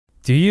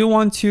Do you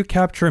want to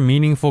capture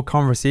meaningful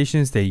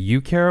conversations that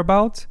you care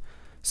about?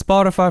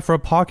 Spotify for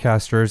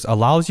Podcasters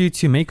allows you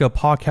to make a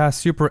podcast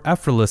super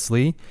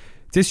effortlessly,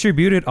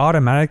 distribute it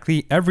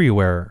automatically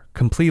everywhere,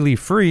 completely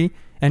free,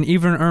 and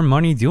even earn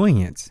money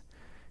doing it.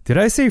 Did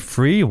I say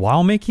free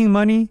while making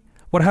money?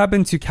 What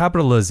happened to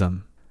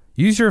capitalism?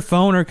 Use your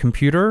phone or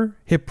computer,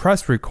 hit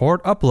press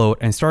record, upload,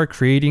 and start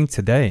creating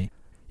today.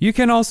 You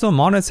can also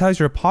monetize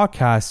your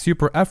podcast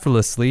super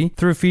effortlessly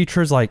through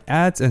features like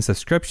ads and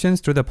subscriptions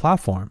through the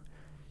platform.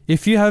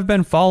 If you have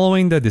been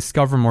following the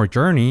Discover More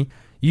journey,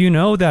 you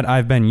know that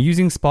I've been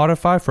using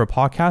Spotify for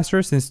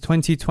Podcasters since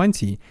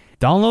 2020.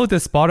 Download the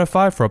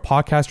Spotify for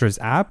Podcasters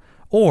app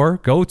or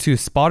go to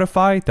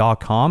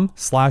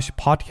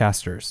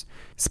spotify.com/podcasters.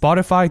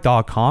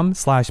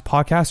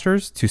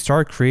 Spotify.com/podcasters to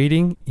start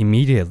creating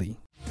immediately.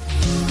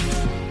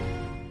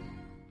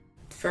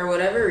 For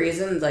whatever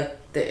reason,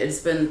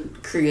 it's been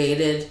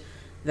created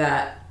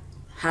that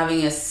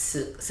having a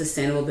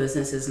sustainable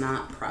business is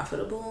not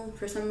profitable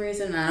for some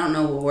reason. I don't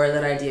know where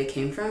that idea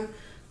came from,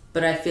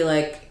 but I feel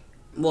like,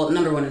 well,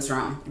 number one, it's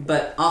wrong.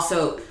 But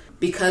also,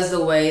 because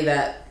the way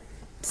that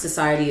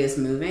society is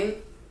moving,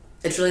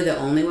 it's really the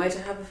only way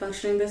to have a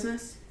functioning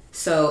business.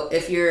 So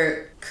if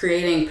you're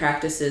creating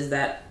practices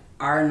that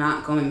are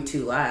not going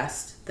to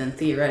last, then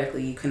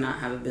theoretically you cannot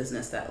have a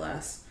business that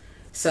lasts.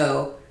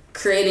 So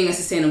creating a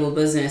sustainable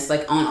business,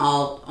 on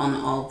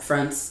all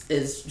fronts,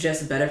 is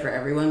just better for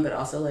everyone, but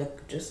also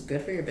just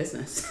good for your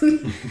business.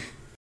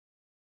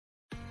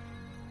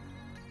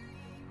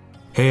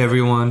 Hey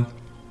everyone,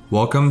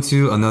 welcome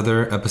to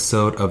another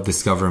episode of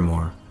Discover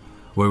More,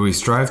 where we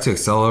strive to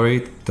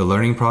accelerate the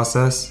learning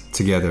process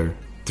together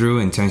through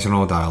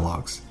intentional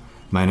dialogues.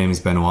 My name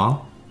is Benoit.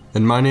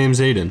 And my name's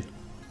Aiden.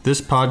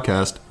 This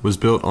podcast was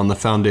built on the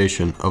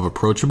foundation of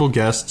approachable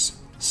guests,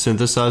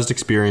 synthesized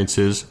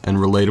experiences, and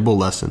relatable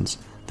lessons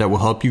that will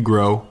help you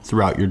grow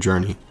throughout your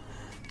journey.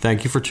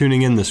 Thank you for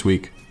tuning in this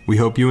week. We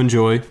hope you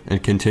enjoy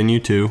and continue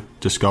to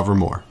discover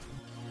more.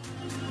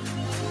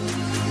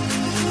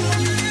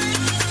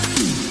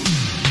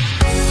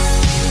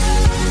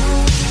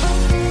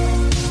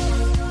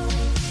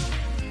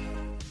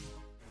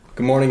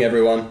 Good morning,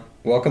 everyone.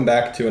 Welcome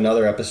back to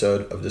another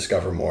episode of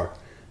Discover More.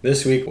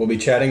 This week, we'll be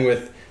chatting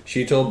with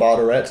Sheetal,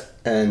 Bahirat,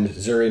 and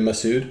Zuri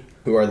Masud,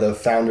 who are the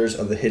founders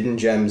of the Hidden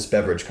Gems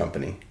Beverage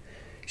Company.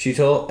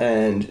 Sheetal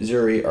and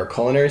Zuri are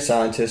culinary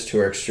scientists who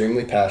are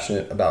extremely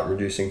passionate about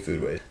reducing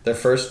food waste. Their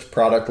first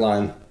product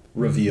line,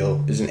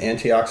 Reveal, is an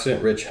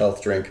antioxidant-rich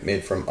health drink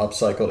made from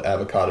upcycled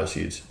avocado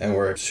seeds, and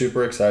we're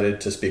super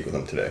excited to speak with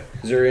them today.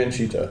 Zuri and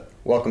Sheetal,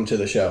 welcome to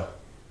the show.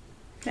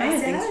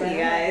 Thanks for you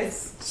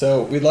guys.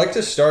 So we'd like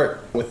to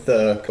start with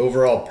the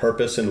overall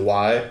purpose and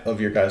why of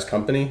your guys'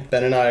 company.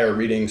 Ben and I are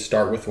reading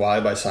Start With Why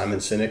by Simon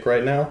Sinek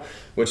right now,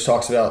 which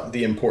talks about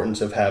the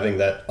importance of having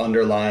that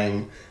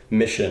underlying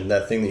mission,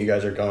 that thing that you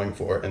guys are going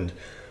for. And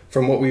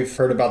from what we've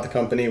heard about the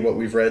company, what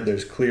we've read,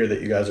 there's clear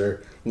that you guys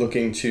are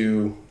looking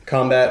to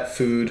combat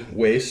food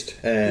waste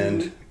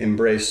and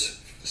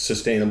embrace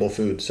sustainable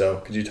food.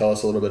 So could you tell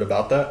us a little bit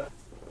about that?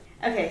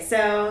 Okay,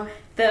 so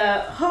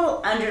the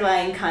whole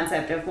underlying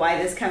concept of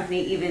why this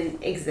company even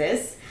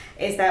exists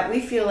is that we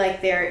feel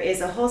like there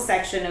is a whole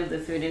section of the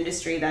food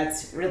industry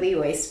that's really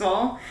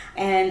wasteful,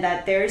 and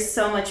that there's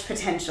so much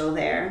potential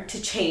there to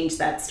change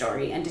that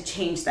story and to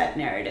change that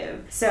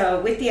narrative.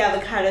 So with the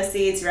avocado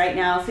seeds, right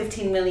now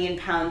 15 million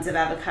pounds of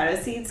avocado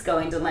seeds go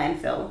into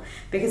landfill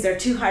because they're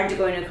too hard to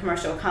go into a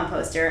commercial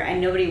composter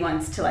and nobody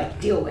wants to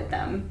deal with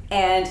them.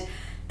 And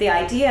the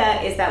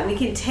idea is that we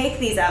can take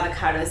these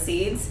avocado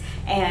seeds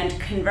and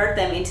convert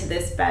them into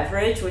this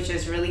beverage, which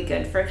is really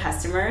good for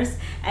customers,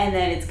 and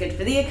then it's good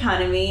for the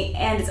economy,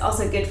 and it's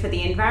also good for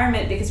the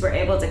environment because we're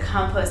able to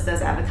compost those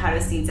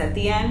avocado seeds at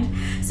the end.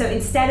 So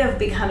instead of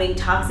becoming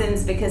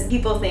toxins because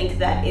people think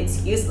that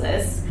it's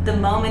useless, the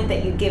moment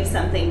that you give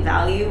something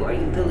value or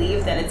you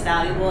believe that it's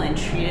valuable and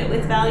treat it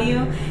with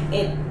value,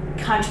 it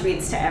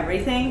contributes to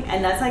everything.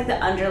 And that's the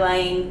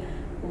underlying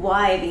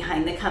why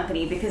behind the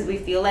company, because we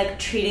feel like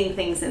treating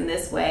things in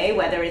this way,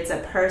 whether it's a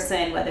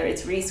person, whether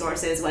it's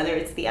resources, whether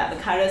it's the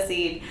avocado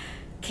seed,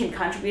 can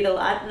contribute a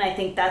lot. And I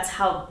think that's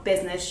how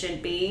business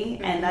should be,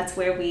 and that's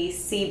where we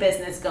see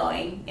business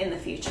going in the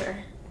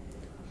future.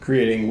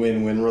 Creating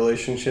win-win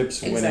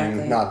relationships, Exactly.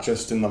 Winning not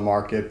just in the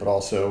market, but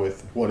also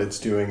with what it's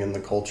doing in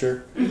the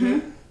culture.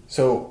 Mm-hmm.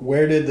 So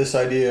where did this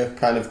idea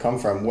kind of come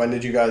from? When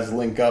did you guys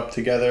link up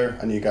together?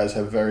 And you guys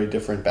have very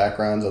different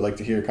backgrounds. I'd like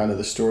to hear kind of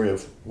the story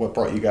of what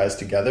brought you guys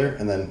together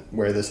and then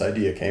where this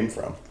idea came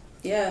from.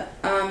 Yeah.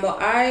 Well,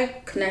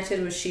 I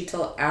connected with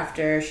Sheetal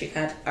after she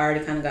had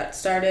already kind of got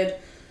started.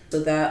 So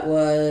that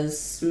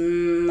was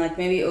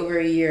maybe over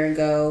a year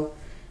ago.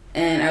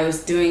 And I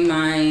was doing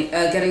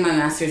getting my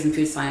master's in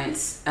food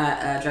science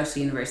at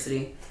Drexel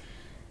University.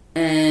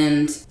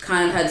 And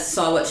kind of had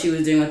saw what she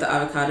was doing with the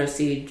avocado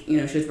seed. She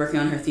was working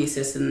on her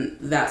thesis in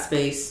that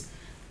space.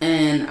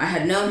 And I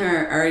had known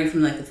her already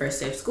from the first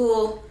day of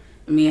school.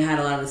 I had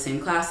a lot of the same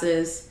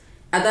classes.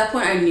 At that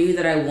point, I knew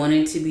that I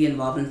wanted to be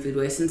involved in food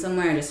waste in some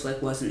way. I just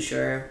wasn't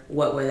sure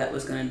what way that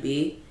was going to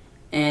be.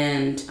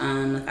 And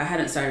like I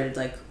hadn't started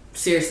like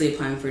seriously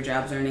applying for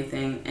jobs or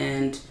anything.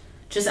 And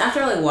just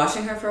after like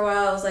watching her for a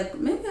while, I was like,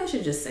 maybe I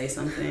should just say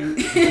something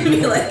and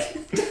be like,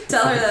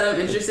 tell her that I'm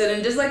interested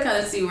and just like kind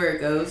of see where it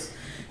goes.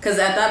 Because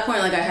at that point,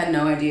 like I had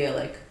no idea,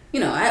 like, you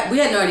know, we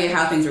had no idea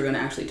how things were going to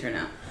actually turn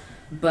out.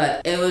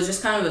 But it was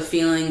just kind of a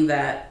feeling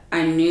that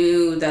I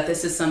knew that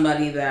this is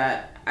somebody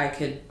that I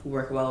could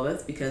work well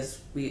with because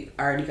we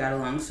already got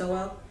along so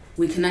well.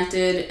 We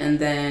connected, and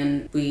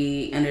then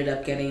we ended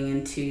up getting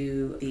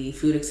into the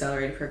Food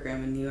Accelerator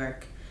program in New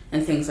York,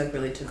 and things like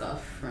really took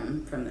off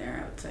from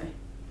there, I would say.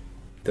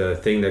 The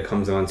thing that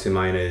comes onto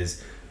mind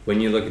is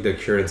when you look at the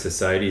current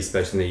society,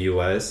 especially in the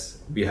US,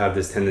 we have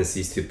this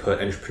tendencies to put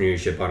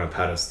entrepreneurship on a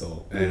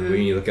pedestal. And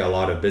when you look at a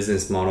lot of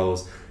business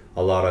models,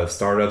 a lot of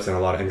startups and a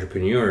lot of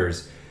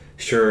entrepreneurs,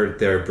 sure,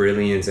 their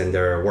brilliance and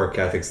their work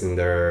ethics and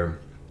their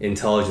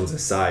intelligence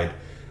aside,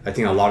 I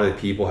think a lot of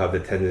the people have the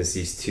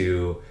tendencies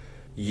to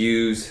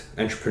use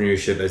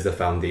entrepreneurship as the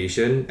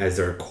foundation, as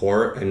their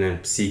core, and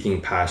then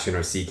seeking passion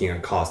or seeking a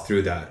cause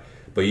through that.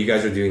 But you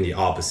guys are doing the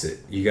opposite.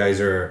 You guys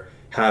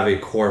have a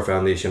core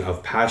foundation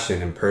of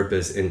passion and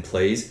purpose in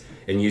place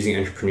and using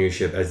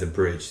entrepreneurship as the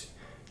bridge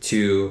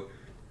to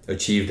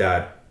achieve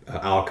that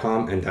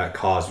outcome and that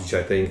cause, which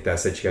I think that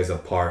sets you guys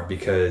apart.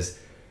 Because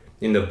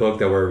in the book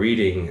that we're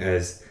reading,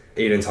 as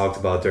Aiden talked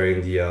about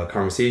during the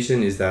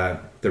conversation, is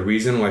that the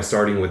reason why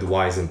starting with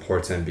why is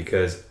important,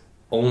 because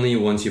only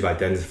once you've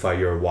identified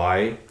your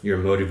why, your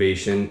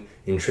motivation,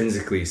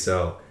 intrinsically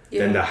so,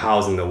 then the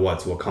hows and the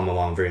whats will come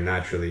along very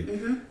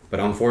naturally.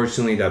 But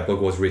unfortunately, that book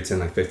was written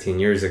like 15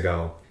 years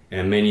ago,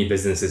 and many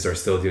businesses are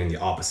still doing the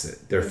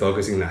opposite. They're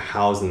focusing on the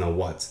hows and the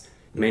whats.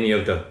 Many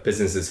of the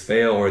businesses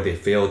fail, or they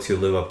fail to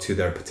live up to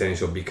their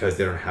potential because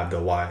they don't have the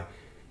why.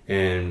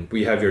 And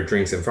we have your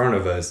drinks in front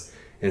of us,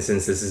 and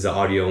since this is an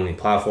audio-only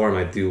platform,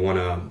 I do want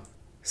to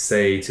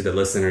say to the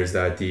listeners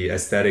that the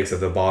aesthetics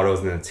of the bottles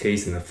and the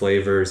taste and the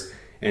flavors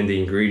and the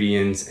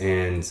ingredients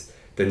and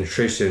the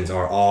nutritions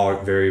are all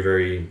very,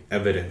 very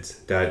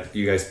evident that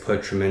you guys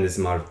put tremendous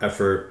amount of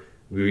effort,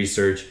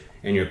 research,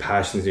 and your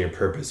passions and your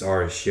purpose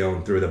are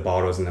shown through the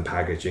bottles and the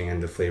packaging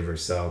and the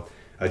flavors. So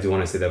I do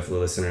want to say that for the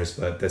listeners,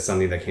 but that's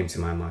something that came to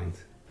my mind.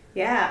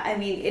 Yeah, I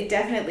mean, it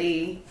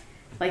definitely,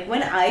 like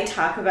when I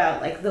talk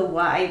about like the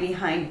why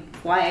behind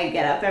why I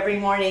get up every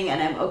morning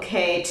and I'm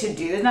okay to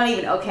do this, not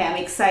even okay,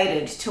 I'm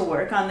excited to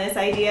work on this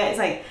idea. It's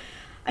like,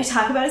 I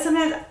talk about it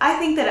sometimes. I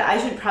think that I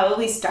should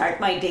probably start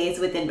my days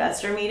with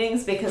investor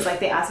meetings because like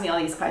they ask me all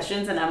these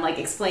questions and I'm like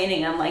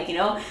explaining. I'm like, you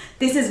know,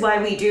 this is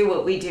why we do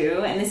what we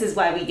do and this is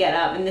why we get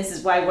up and this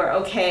is why we're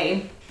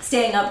okay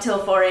staying up till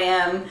 4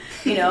 a.m.,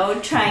 you know,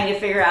 trying to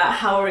figure out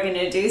how we're going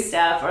to do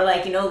stuff, or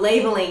like, you know,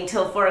 labeling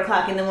till 4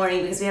 o'clock in the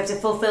morning because we have to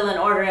fulfill an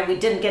order and we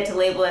didn't get to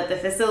label at the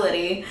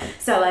facility.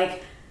 So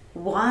like,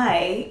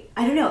 why?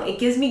 I don't know. It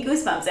gives me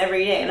goosebumps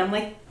every day. And I'm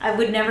like, I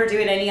would never do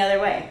it any other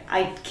way.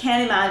 I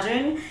can't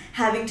imagine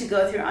having to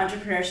go through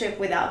entrepreneurship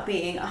without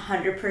being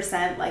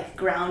 100% like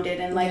grounded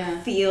and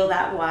like feel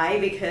that why,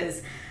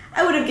 because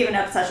I would have given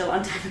up such a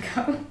long time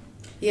ago.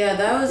 Yeah,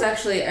 that was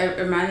actually, it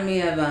reminded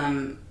me of,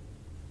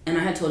 and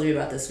I had told you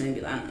about this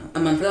maybe, I don't know, a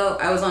month ago.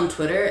 I was on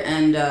Twitter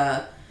and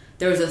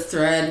there was a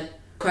thread.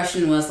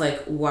 Question was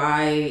like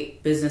why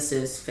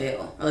businesses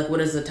fail, or like what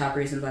is the top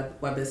reasons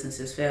why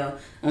businesses fail.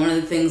 And one of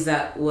the things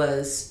that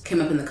came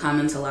up in the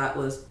comments a lot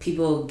was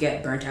people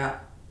get burnt out,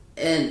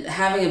 and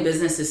having a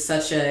business is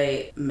such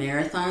a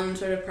marathon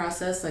sort of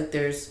process. Like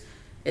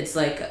it's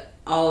like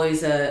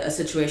always a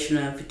situation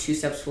of 2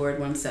 steps forward,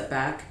 1 step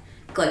back,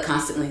 like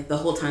constantly the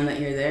whole time that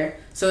you're there.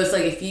 So it's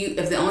like if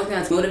the only thing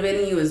that's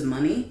motivating you is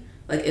money,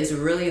 like it's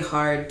really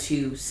hard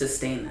to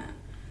sustain that.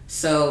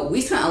 So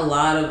we spent a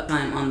lot of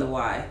time on the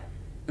why.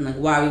 And like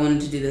why we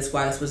wanted to do this,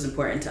 why this was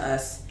important to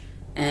us.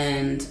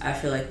 And I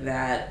feel like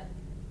that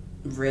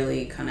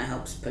really kind of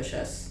helps push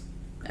us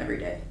every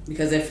day.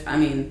 Because there's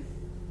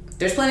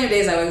plenty of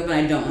days I wake up and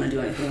I don't want to do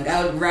anything. Like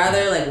I would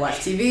rather like watch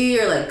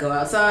TV or like go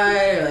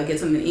outside or like get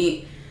something to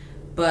eat.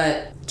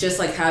 But just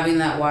like having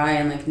that why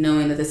and like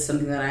knowing that this is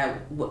something that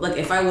like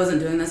if I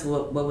wasn't doing this,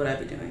 what would I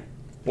be doing?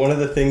 One of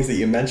the things that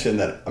you mentioned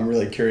that I'm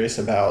really curious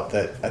about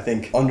that I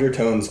think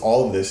undertones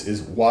all of this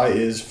is why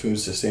is food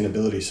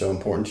sustainability so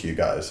important to you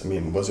guys? I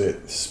mean, was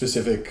it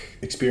specific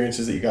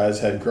experiences that you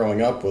guys had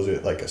growing up? Was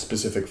it like a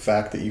specific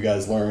fact that you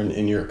guys learned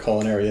in your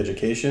culinary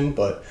education?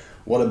 But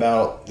what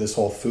about this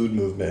whole food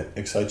movement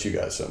excites you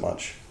guys so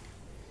much?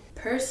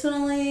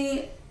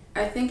 Personally,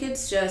 I think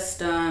it's just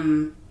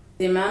the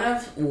amount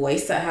of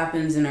waste that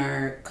happens in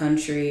our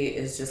country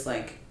is just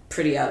like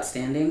pretty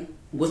outstanding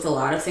with a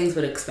lot of things,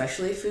 but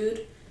especially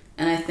food.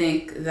 And I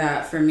think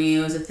that for me,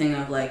 it was a thing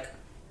of like,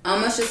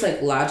 almost just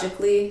like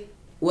logically,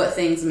 what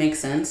things make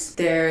sense.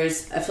 I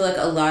feel like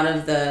a lot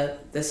of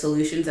the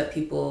solutions that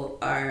people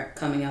are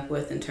coming up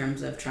with in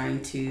terms of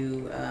trying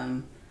to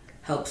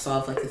help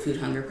solve like the food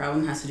hunger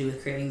problem has to do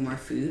with creating more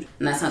food.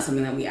 And that's not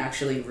something that we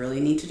actually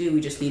really need to do.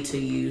 We just need to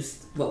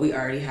use what we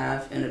already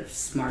have in a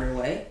smarter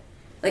way.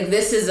 Like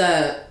this is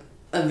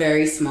a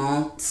very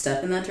small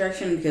step in that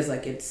direction because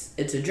like it's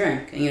a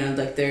drink, and, you know,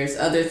 like there's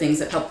other things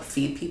that help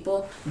feed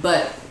people,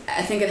 but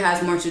I think it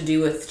has more to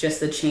do with just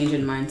the change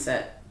in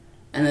mindset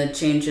and the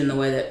change in the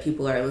way that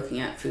people are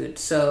looking at food.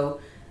 So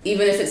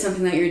even if it's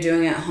something that you're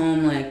doing at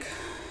home, like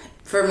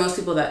for most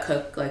people that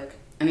cook, like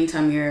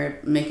anytime you're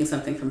making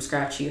something from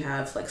scratch, you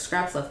have like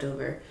scraps left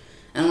over,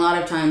 and a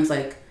lot of times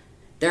like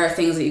there are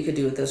things that you could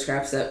do with those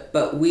scraps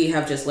but we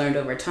have just learned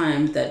over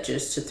time that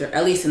just to throw,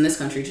 at least in this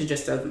country, to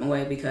just throw them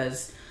away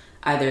because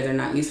either they're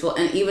not useful.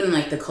 And even in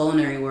like the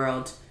culinary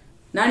world,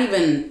 not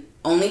even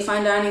only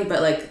fine dining,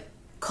 but like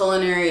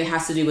culinary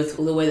has to do with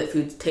the way that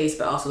food tastes,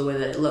 but also the way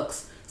that it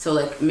looks. So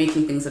like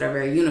making things that are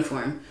very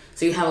uniform.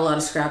 So you have a lot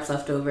of scraps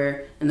left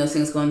over and those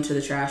things go into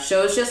the trash.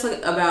 So it's just like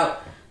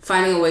about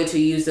finding a way to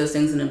use those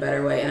things in a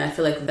better way. And I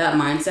feel like that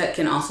mindset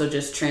can also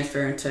just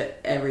transfer into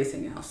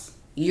everything else.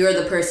 You're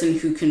the person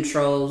who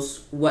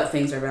controls what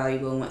things are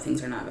valuable and what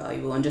things are not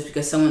valuable. And just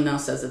because someone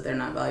else says that they're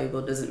not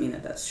valuable doesn't mean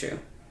that that's true.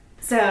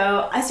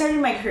 So I started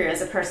my career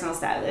as a personal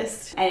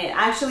stylist, and it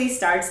actually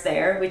starts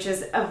there, which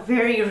is a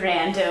very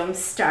random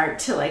start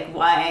to like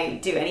why I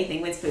do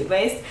anything with food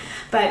waste.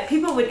 But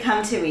people would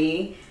come to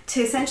me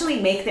to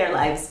essentially make their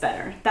lives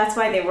better. That's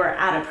why they were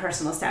at a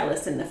personal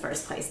stylist in the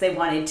first place. They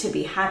wanted to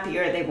be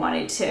happier. They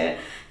wanted to,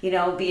 you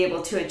know, be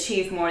able to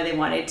achieve more. They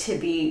wanted to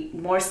be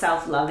more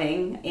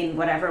self-loving in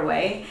whatever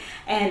way.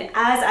 And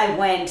as I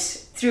went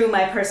through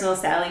my personal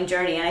styling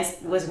journey and I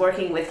was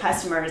working with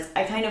customers,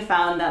 I kind of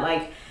found that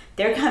like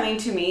they're coming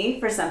to me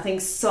for something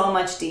so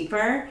much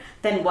deeper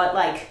than what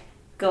like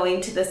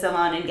going to the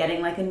salon and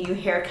getting like a new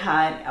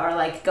haircut or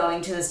like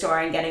going to the store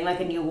and getting like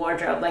a new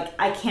wardrobe. Like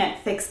I can't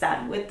fix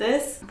that with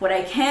this. What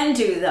I can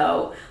do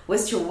though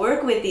was to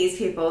work with these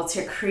people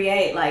to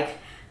create like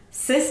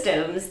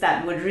systems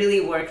that would really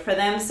work for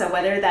them. So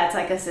whether that's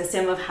like a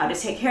system of how to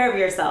take care of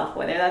yourself,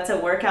 whether that's a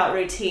workout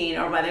routine,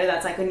 or whether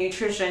that's like a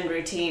nutrition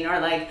routine, or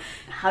like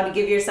how to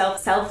give yourself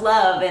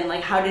self-love and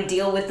like how to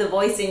deal with the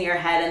voice in your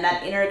head and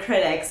that inner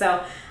critic.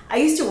 So I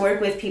used to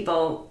work with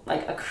people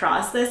like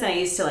across this, and I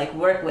used to like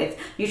work with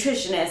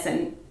nutritionists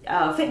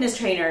and fitness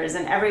trainers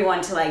and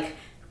everyone to like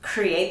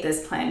create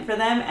this plan for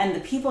them. And the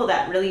people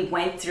that really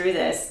went through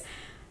this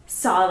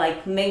saw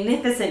like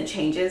magnificent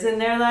changes in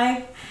their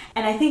life.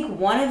 And I think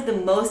one of the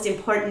most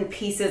important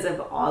pieces of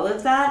all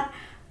of that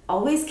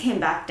always came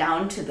back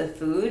down to the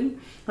food.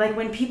 Like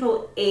when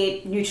people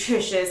ate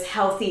nutritious,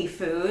 healthy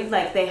food,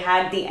 like they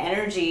had the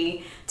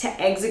energy to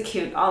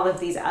execute all of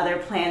these other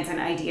plans and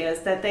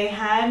ideas that they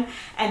had.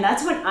 And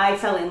that's when I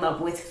fell in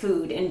love with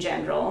food in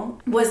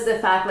general, was the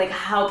fact like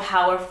how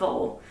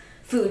powerful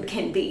food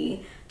can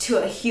be to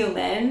a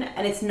human.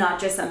 And it's not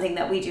just something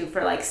that we do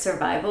for like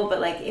survival, but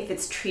like if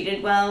it's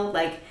treated well,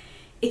 like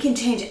it can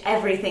change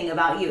everything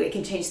about you. It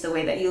can change the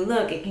way that you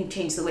look. It can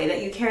change the way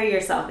that you carry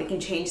yourself. It can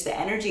change the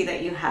energy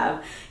that you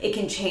have. It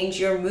can change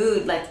your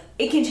mood. Like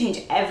it can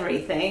change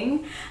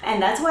everything.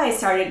 And that's why I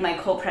started my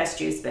cold pressed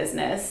juice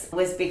business,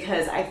 was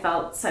because I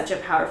felt such a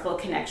powerful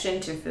connection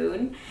to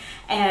food.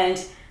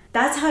 And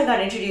that's how I got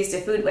introduced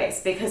to food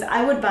waste, because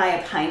I would buy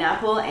a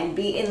pineapple and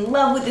be in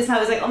love with this. I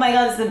was like, oh my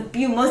God, this is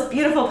the most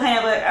beautiful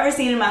pineapple I've ever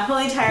seen in my whole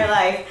entire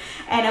life.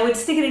 And I would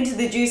stick it into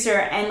the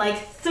juicer, and like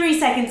 3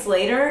 seconds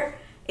later,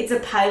 it's a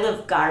pile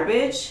of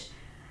garbage.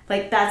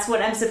 Like that's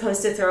what I'm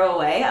supposed to throw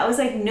away. I was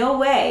like, no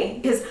way.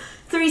 Because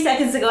 3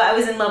 seconds ago I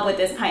was in love with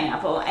this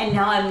pineapple, and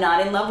now I'm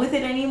not in love with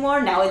it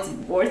anymore. Now it's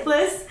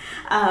worthless.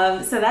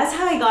 So that's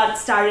how I got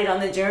started on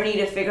the journey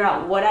to figure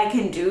out what I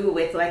can do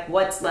with like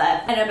what's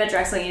left. I ended up at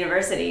Drexel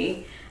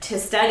University to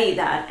study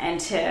that and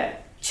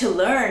to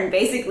learn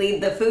basically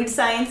the food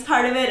science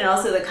part of it, and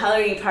also the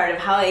coloring part of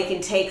how I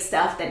can take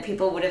stuff that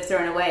people would have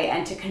thrown away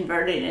and to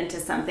convert it into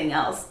something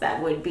else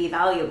that would be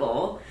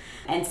valuable,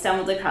 and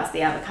stumbled across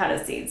the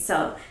avocado seeds.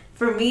 So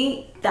for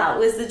me, that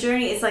was the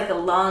journey. It's like a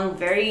long,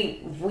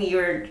 very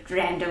weird,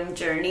 random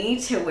journey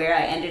to where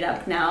I ended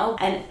up now.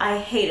 And I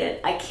hate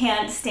it. I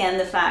can't stand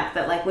the fact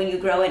that like when you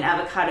grow an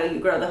avocado, you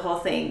grow the whole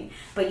thing,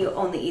 but you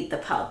only eat the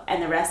pulp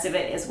and the rest of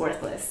it is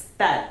worthless.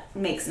 That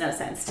makes no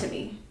sense to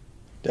me.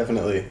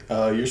 Definitely.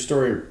 Your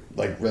story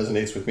like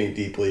resonates with me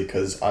deeply,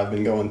 because I've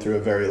been going through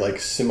a very like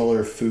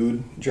similar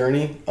food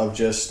journey of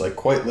just like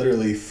quite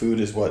literally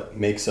food is what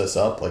makes us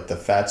up. Like the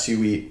fats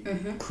you eat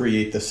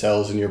create the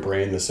cells in your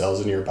brain, the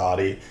cells in your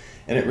body,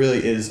 and it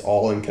really is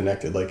all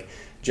connected. Like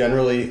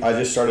generally, I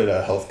just started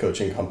a health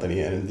coaching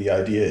company, and the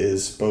idea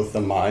is both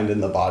the mind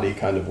and the body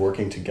kind of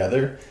working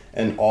together.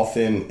 And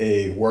often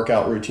a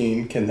workout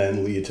routine can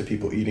then lead to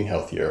people eating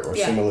healthier. Or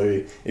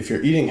similarly, if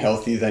you're eating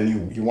healthy,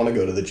 then you want to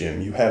go to the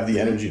gym. You have the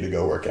energy to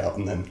go work out.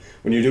 And then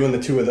when you're doing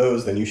the two of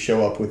those, then you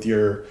show up with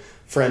your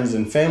friends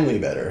and family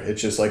better.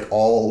 It's just like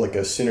all like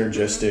a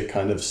synergistic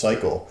kind of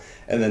cycle.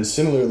 And then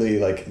similarly,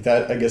 like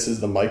that, I guess, is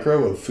the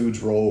micro of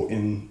food's role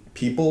in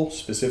people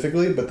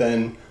specifically. But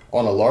then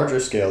on a larger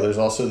scale, there's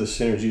also the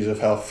synergies of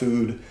how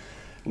food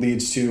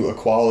leads to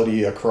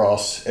equality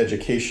across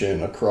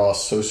education,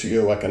 across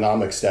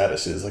socioeconomic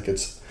statuses. Like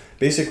it's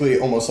basically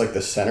almost like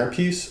the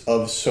centerpiece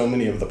of so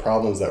many of the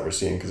problems that we're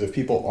seeing. Because if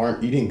people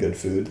aren't eating good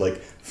food,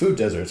 like food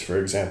deserts, for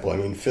example, I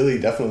mean, Philly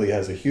definitely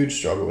has a huge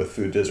struggle with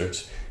food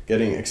deserts,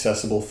 getting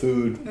accessible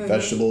food,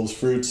 vegetables,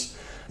 fruits,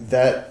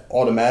 that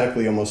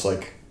automatically almost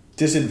like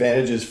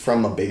disadvantages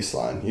from a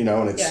baseline, you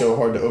know, and it's so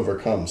hard to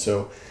overcome.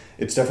 So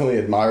it's definitely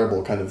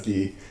admirable kind of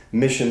the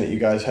mission that you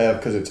guys have,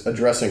 because it's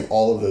addressing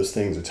all of those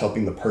things. It's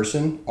helping the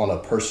person on a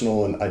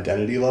personal and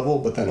identity level,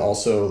 but then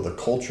also the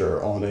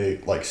culture on a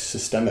like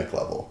systemic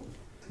level.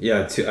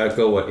 Yeah, to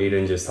echo what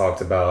Aiden just talked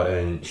about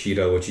and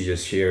Sheetal, what you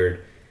just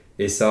shared,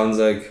 it sounds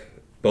like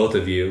both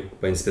of you,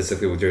 but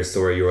specifically with your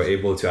story, you were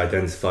able to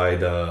identify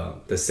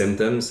the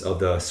symptoms of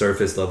the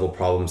surface level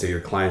problems that your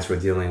clients were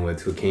dealing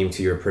with, who came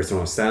to your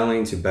personal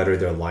styling to better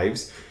their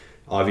lives.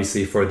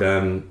 Obviously for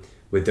them,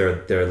 with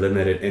their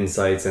limited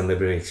insights and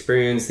limited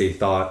experience, they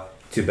thought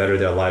to better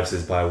their lives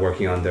is by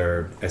working on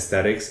their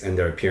aesthetics and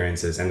their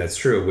appearances. And that's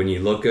true. When you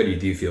look good, you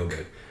do feel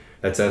good.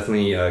 That's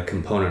definitely a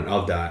component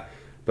of that.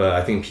 But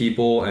I think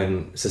people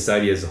and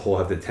society as a whole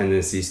have the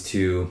tendencies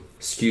to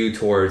skew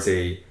towards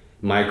a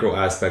micro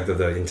aspect of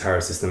the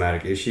entire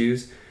systematic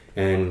issues.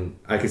 And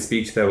I can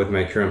speak to that with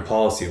my current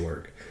policy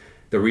work.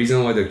 The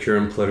reason why the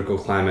current political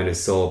climate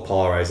is so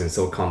polarized and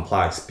so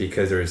complex,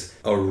 because there's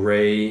an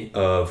array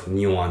of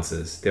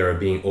nuances that are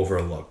being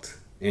overlooked.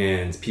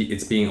 And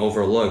it's being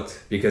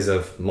overlooked because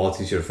of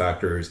multitude of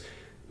factors.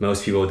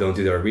 Most people don't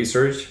do their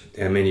research,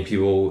 and many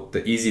people,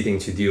 the easy thing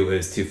to do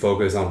is to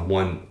focus on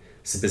one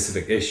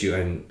specific issue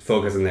and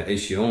focus on that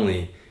issue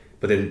only.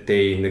 But then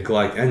they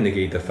neglect and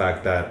negate the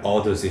fact that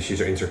all those issues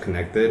are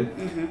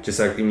interconnected. Just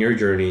like in your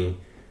journey,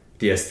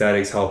 the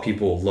aesthetics, how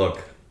people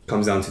look,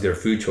 comes down to their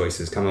food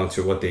choices, come down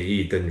to what they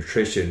eat, the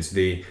nutrition.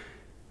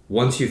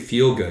 Once you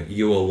feel good,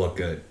 you will look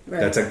good. Right.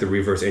 That's like the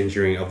reverse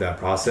engineering of that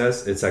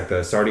process. It's like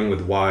the starting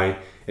with why,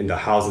 and the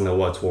hows and the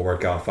whats will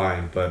work out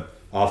fine. But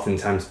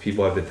oftentimes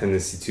people have the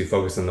tendency to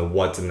focus on the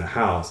what's and the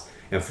hows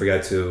and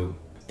forget to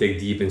dig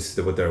deep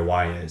into what their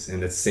why is.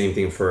 And it's the same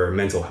thing for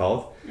mental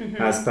health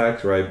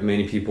aspect, right?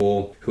 Many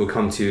people who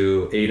come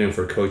to Aiden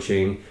for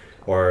coaching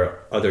or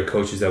other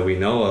coaches that we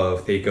know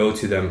of, they go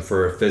to them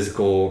for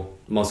physical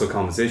muscle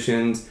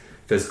compositions,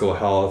 physical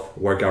health,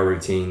 workout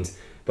routines.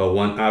 But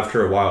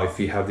after a while, if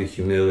you have the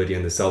humility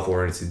and the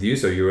self-awareness to do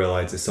so, you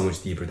realize it's so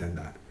much deeper than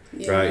that,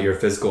 right? Your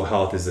physical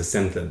health is the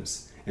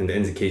symptoms and the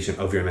indication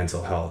of your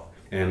mental health.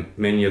 And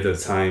many of the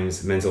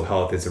times, mental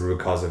health is the root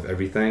cause of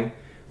everything,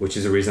 which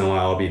is the reason why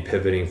I'll be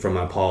pivoting from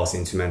my policy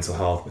into mental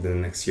health within the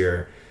next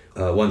year.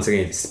 Once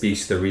again, it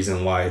speaks to the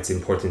reason why it's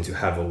important to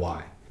have a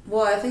why.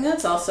 Well, I think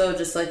that's also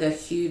just like a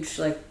huge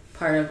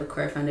part of the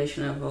core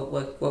foundation of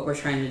what we're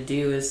trying to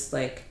do is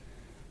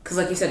because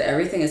like you said,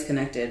 everything is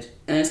connected,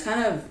 and it's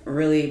kind of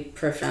really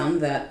profound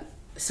that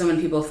so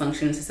many people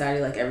function in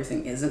society like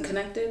everything isn't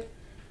connected.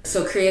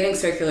 So creating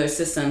circular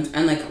systems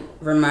and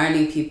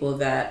reminding people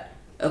that,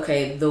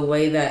 okay, the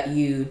way that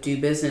you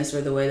do business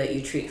or the way that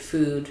you treat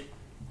food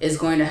is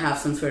going to have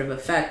some sort of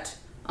effect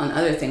on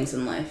other things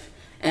in life.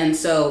 And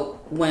so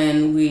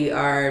when we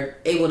are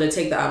able to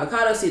take the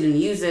avocado seed and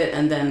use it,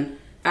 and then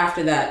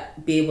after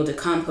that be able to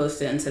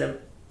compost it instead of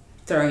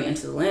throwing it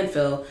into the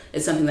landfill,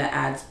 it's something that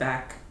adds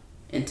back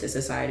into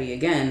society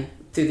again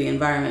through the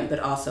environment, but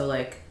also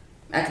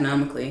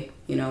economically,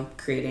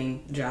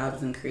 creating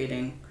jobs and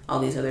creating all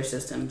these other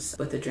systems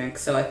with the drink.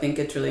 So I think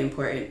it's really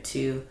important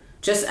to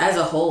just as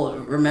a whole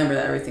remember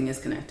that everything is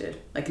connected.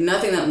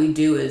 Nothing that we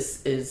do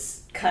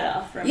is cut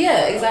off from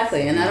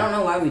exactly. And I don't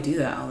know why we do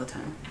that all the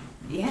time.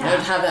 Yeah. I would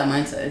have that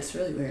mindset. It's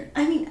really weird.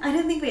 I mean, I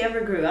don't think we ever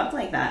grew up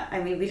like that.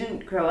 I mean, we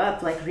didn't grow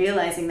up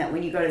realizing that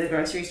when you go to the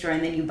grocery store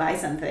and then you buy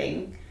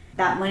something,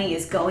 that money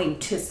is going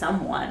to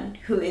someone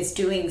who is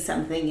doing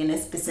something in a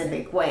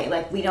specific way.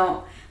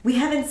 We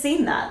haven't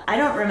seen that. I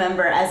don't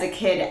remember as a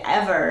kid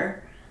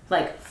ever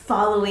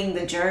following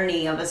the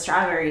journey of a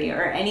strawberry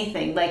or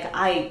anything.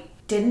 I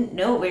didn't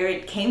know where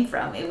it came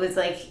from. It was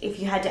if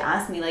you had to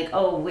ask me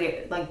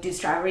where do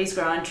strawberries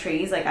grow on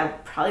trees? I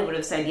probably would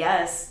have said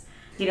yes.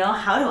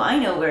 How do I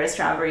know where a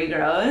strawberry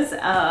grows?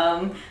 When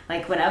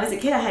I was a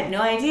kid, I had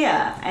no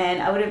idea.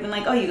 And I would have been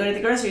you go to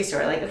the grocery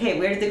store. Okay,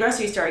 where did the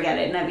grocery store get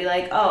it? And I'd be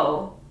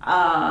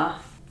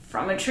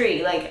from a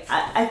tree.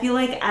 I feel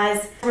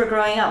as we're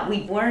growing up,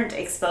 we weren't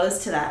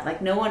exposed to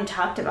that. No one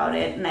talked about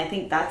it. And I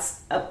think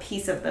that's a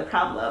piece of the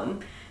problem,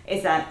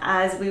 is that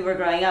as we were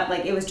growing up,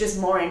 it was just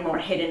more and more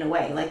hidden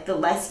away. The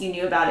less you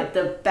knew about it,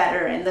 the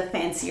better and the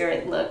fancier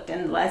it looked,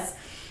 and the less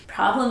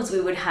problems we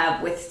would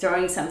have with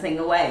throwing something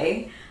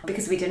away,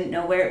 because we didn't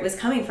know where it was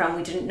coming from.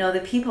 We didn't know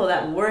the people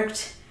that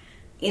worked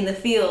in the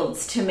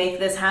fields to make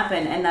this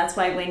happen. And that's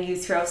why when you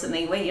throw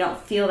something away, you don't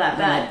feel that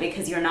bad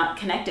because you're not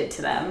connected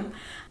to them.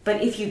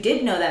 But if you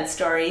did know that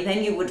story,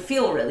 then you would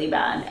feel really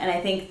bad. And I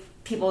think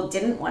people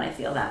didn't want to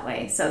feel that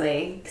way. So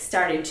they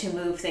started to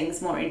move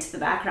things more into the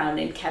background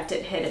and kept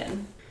it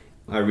hidden.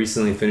 I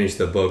recently finished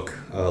the book,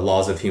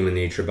 Laws of Human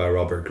Nature by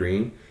Robert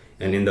Greene.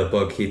 And in the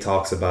book, he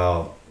talks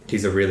about,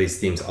 he's a really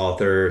esteemed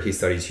author. He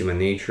studies human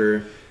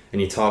nature. And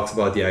he talks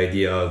about the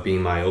idea of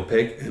being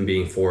myopic and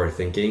being forward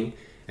thinking.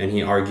 And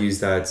he argues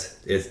that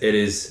it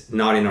is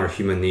not in our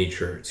human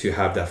nature to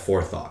have that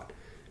forethought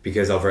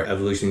because of our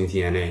evolutionary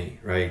DNA,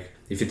 right?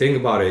 If you think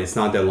about it, it's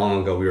not that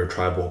long ago we were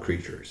tribal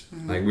creatures.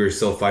 Like we were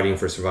still fighting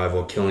for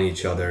survival, killing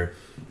each other.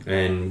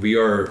 And we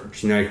are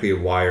genetically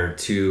wired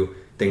to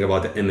think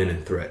about the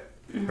imminent threat,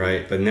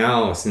 right? But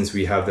now, since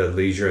we have the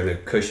leisure and the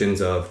cushions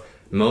of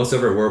most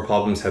of our world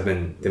problems have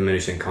been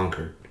diminished and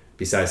conquered,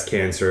 besides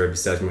cancer,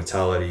 besides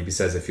mortality,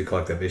 besides a few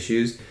collective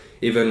issues,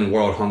 even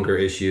world hunger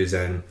issues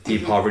and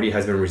deep poverty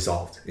has been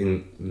resolved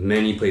in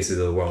many places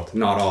of the world.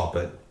 Not all,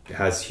 but it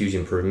has huge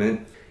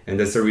improvement. And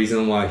that's the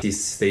reason why he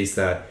states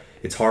that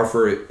it's hard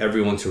for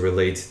everyone to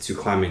relate to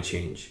climate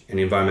change and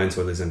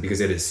environmentalism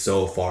because it is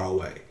so far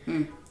away.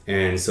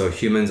 And so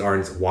humans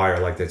aren't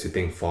wired like that to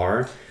think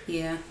far.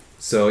 Yeah.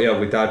 So yeah,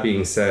 with that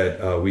being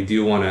said, we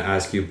do want to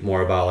ask you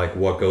more about like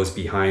what goes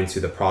behind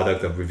to the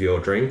product of Reveal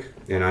Drink.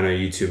 And I know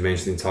you two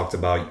talked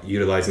about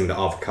utilizing the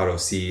avocado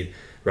seed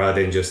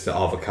rather than just the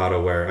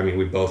avocado where, I mean,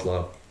 we both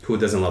love, who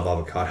doesn't love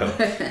avocado?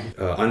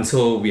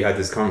 Until we had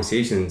these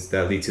conversations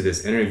that lead to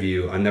this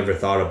interview, I never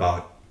thought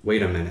about,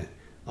 wait a minute,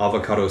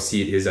 avocado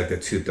seed is like the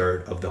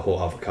 2/3 of the whole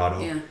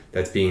avocado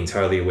that's being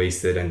entirely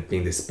wasted and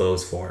being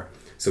disposed for.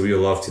 So we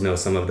would love to know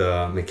some of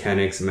the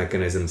mechanics,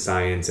 mechanism,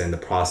 science, and the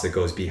process that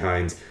goes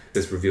behind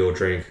this Reveal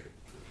Drink.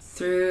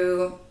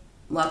 Through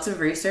lots of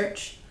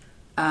research,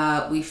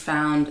 we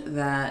found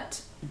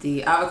that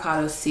the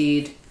avocado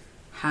seed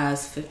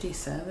has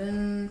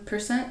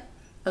 57%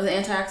 of the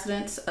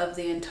antioxidants of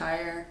the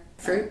entire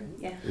fruit.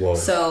 Yeah. Whoa.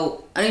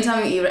 So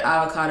anytime you eat an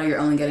avocado, you're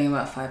only getting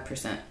about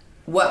 5%.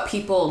 What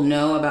people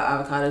know about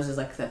avocados is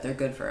like that they're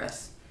good for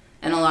us.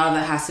 And a lot of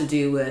that has to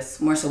do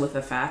with, more so with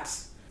the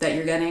fats that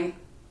you're getting.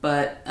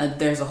 But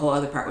there's a whole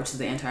other part, which is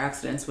the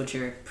antioxidants, which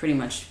you're pretty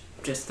much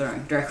just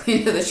throwing directly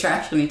into the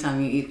trash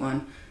anytime you eat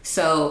one.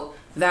 So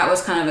that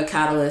was kind of a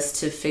catalyst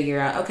to figure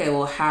out, okay,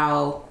 well,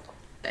 how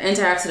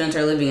antioxidants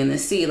are living in the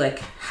seed, like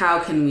how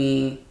can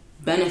we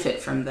benefit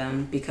from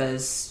them?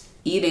 Because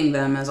eating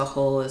them as a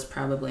whole is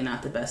probably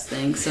not the best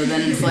thing. So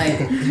then it's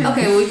like,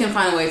 okay, well, we can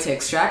find a way to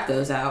extract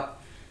those out.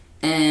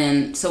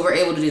 And so we're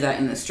able to do that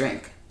in this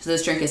drink. So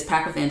this drink is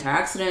packed with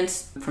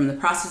antioxidants from the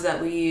process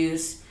that we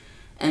use.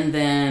 And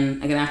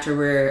then, again, after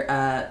we're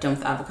done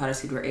with the avocado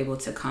seed, we're able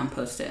to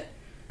compost it.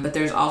 But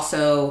there's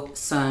also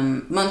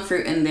some monk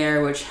fruit in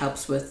there, which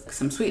helps with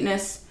some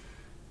sweetness.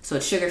 So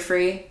it's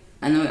sugar-free.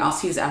 And then we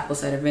also use apple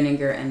cider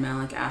vinegar and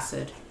malic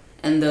acid.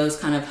 And those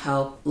kind of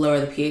help lower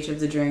the pH of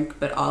the drink,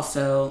 but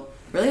also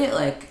really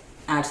like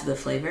add to the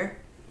flavor.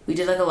 We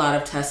did like a lot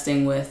of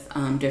testing with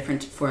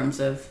different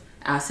forms of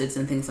acids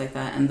and things like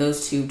that. And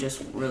those two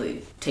just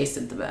really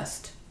tasted the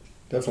best.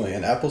 Definitely.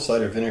 And apple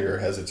cider vinegar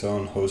has its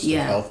own host of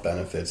health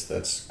benefits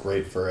that's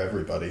great for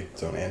everybody.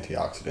 Its own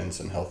antioxidants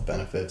and health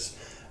benefits.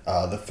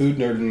 The food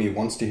nerd in me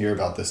wants to hear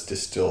about this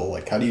distill.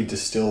 Like, how do you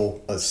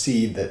distill a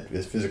seed that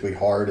is physically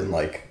hard? And,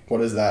 like, what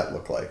does that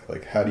look like?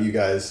 Like, how do you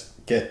guys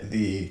get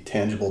the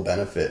tangible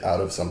benefit out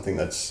of something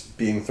that's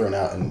being thrown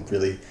out and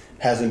really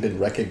hasn't been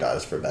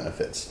recognized for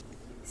benefits?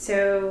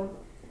 So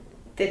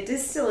the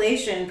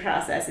distillation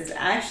process is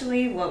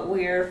actually what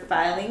we're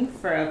filing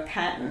for a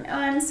patent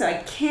on, so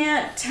I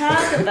can't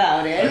talk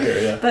about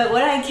it. But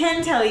what I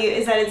can tell you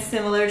is that it's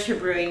similar to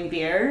brewing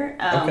beer,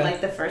 like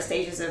the first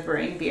stages of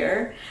brewing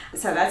beer.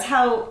 So that's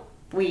how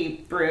we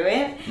brew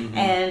it.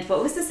 And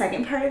what was the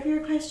second part of your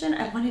question?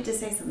 I wanted to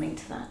say something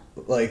to that.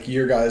 Like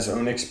your guys'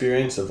 own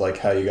experience of like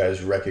how you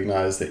guys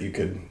recognize that you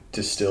could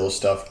distill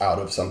stuff out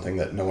of something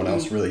that no one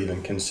else really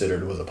even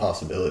considered was a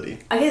possibility.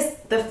 I guess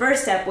the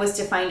first step was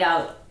to find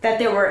out that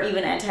there were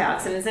even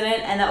antioxidants in it,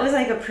 and that was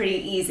like a pretty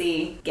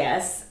easy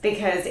guess,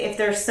 because if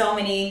there's so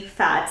many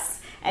fats,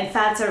 and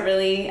fats are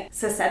really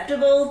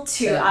susceptible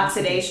to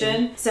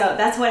oxidation. So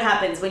that's what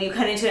happens when you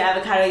cut into an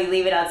avocado, you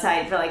leave it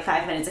outside for like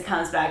 5 minutes, it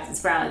comes back, it's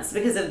brown. It's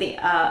because of the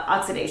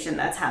oxidation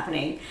that's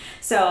happening.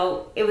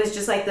 So it was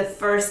just like the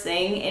first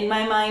thing in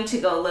my mind to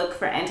go look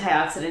for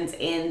antioxidants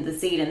in the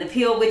seed and the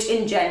peel, which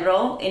in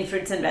general, in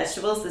fruits and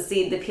vegetables, the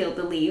seed, the peel,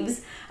 the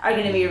leaves are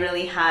going to be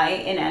really high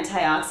in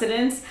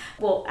antioxidants.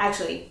 Well,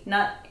 actually,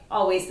 not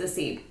always the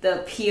seed,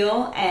 the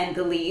peel and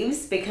the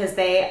leaves, because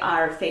they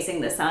are facing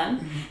the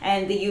sun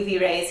and the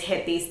UV rays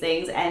hit these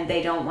things and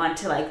they don't want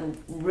to like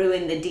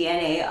ruin the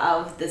DNA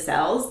of the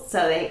cells,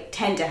 so they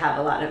tend to have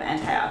a lot of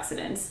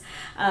antioxidants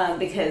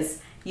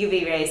because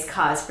UV rays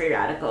cause free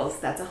radicals.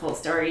 That's a whole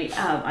story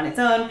on its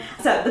own.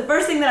 So the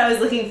first thing that I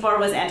was looking for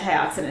was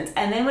antioxidants,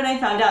 and then when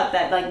I found out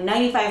that like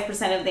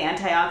 95% of the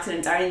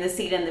antioxidants are in the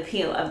seed and the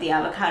peel of the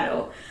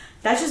avocado,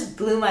 that just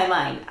blew my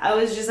mind. I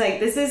was just like,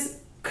 this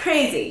is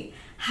crazy.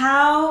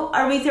 How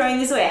are we throwing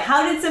this away?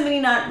 How did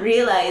somebody not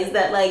realize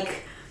that,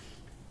 like,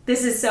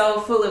 this is so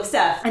full of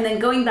stuff? And then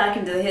going back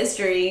into the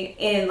history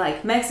in,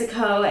 like,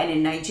 Mexico and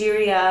in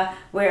Nigeria,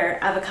 where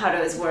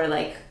avocados were,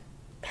 like,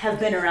 have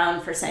been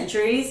around for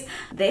centuries,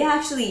 they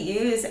actually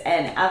use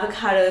an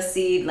avocado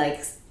seed,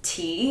 like,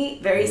 tea,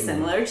 very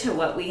similar to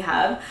what we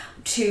have,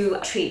 to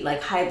treat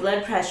like high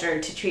blood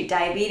pressure, to treat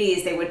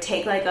diabetes. They would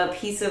take like a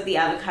piece of the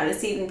avocado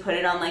seed and put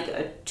it on like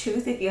a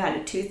tooth if you had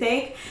a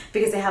toothache,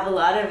 because they have a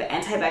lot of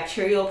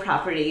antibacterial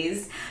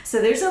properties.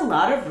 So there's a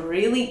lot of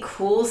really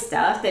cool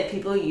stuff that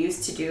people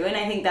used to do, and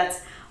I think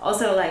that's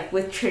also like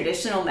with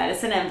traditional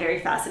medicine, I'm very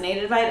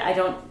fascinated by it. I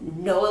don't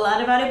know a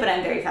lot about it, but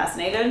I'm very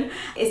fascinated,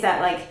 is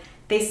that like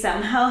they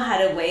somehow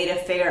had a way to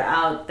figure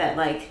out that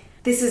like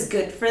this is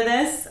good for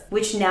this,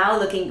 which now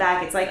looking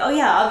back, it's like, oh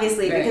yeah,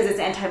 obviously, because it's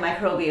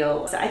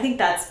antimicrobial. So I think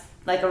that's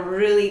like a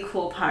really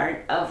cool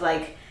part of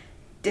like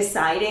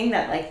deciding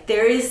that like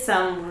there is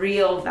some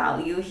real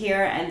value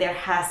here and there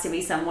has to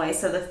be some way.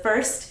 So the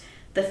first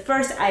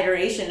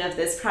iteration of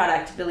this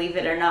product, believe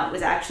it or not,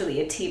 was actually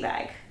a tea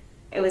bag.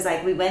 It was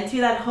like we went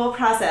through that whole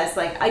process.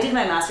 Like I did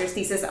my master's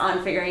thesis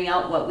on figuring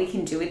out what we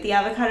can do with the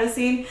avocado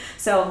seed.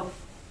 So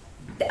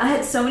I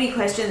had so many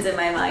questions in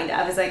my mind.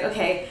 I was like,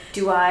 okay,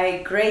 do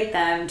I grate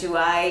them? Do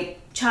I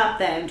chop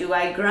them? Do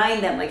I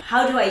grind them? Like,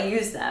 how do I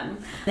use them?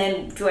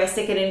 Then do I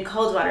stick it in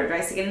cold water? Do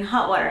I stick it in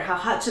hot water? How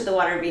hot should the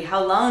water be?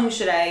 How long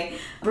should I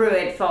brew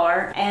it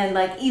for? And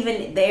like,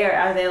 even there,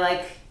 are they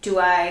like, do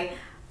I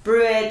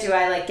brew it? Do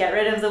I like get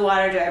rid of the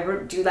water? Do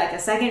I do like a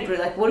second brew?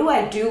 Like, what do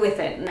I do with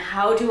it? And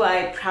how do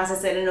I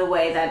process it in a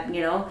way that,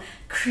 you know,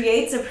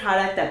 creates a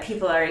product that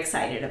people are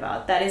excited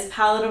about, that is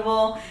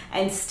palatable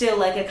and still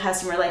like a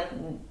customer, like,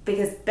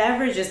 because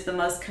beverage is the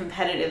most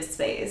competitive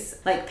space.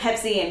 Like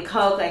Pepsi and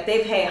Coke, like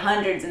they pay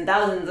hundreds and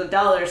thousands of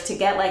dollars to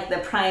get like the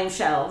prime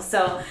shelves.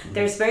 So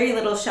there's very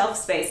little shelf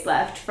space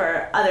left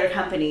for other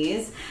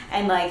companies.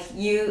 And like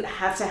you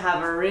have to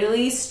have a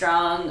really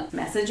strong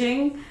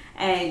messaging,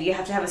 and you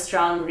have to have a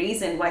strong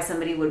reason why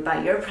somebody would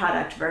buy your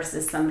product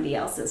versus somebody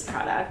else's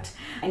product.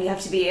 And you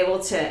have to be able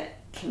to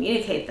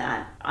communicate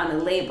that on a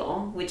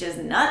label, which is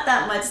not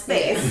that much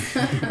space.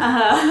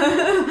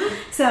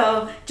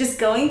 So just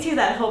going through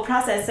that whole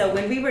process. So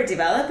when we were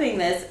developing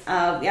this,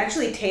 we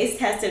actually taste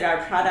tested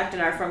our product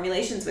and our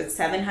formulations with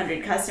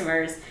 700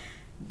 customers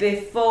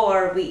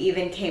before we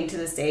even came to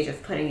the stage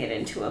of putting it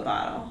into a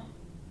bottle.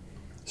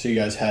 So you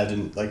guys had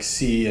to like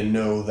see and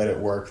know that it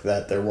worked,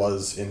 that there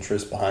was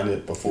interest behind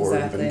it before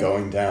even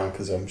going down,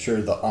 because I'm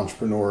sure the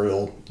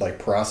entrepreneurial like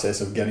process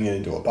of getting it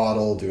into a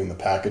bottle, doing the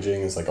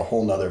packaging is like a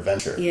whole nother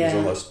venture. Yeah. It's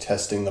almost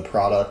testing the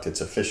product,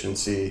 its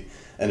efficiency,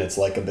 and its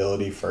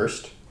likability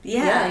first.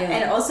 Yeah.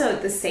 And also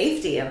the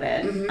safety of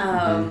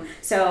it.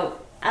 So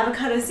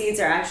avocado seeds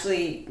are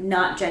actually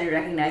not gender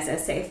recognized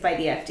as safe by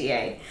the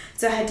FDA.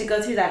 So I had to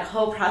go through that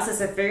whole process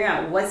of figuring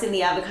out what's in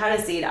the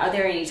avocado seed. Are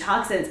there any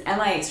toxins?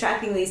 Am I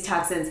extracting these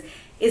toxins?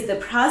 Is the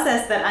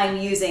process that I'm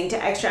using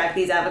to extract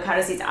these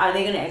avocado seeds, are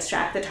they going to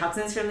extract the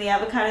toxins from the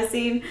avocado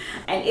seed?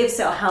 And if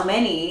so, how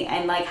many?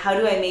 And like, how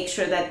do I make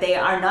sure that they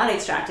are not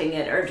extracting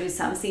it? Or do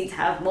some seeds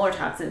have more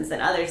toxins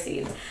than other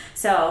seeds?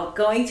 So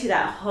going through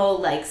that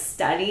whole like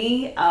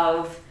study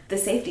of the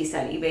safety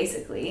study,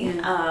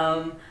 basically,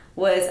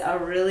 was a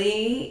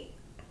really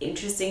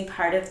interesting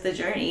part of the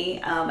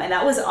journey. And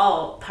that was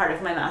all part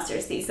of my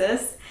master's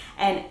thesis.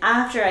 And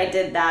after I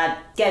did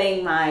that,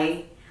 getting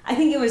my, I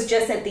think it was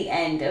just at the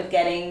end of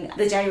getting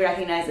the gender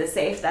recognized as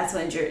safe, that's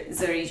when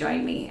Zuri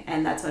joined me.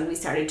 And that's when we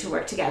started to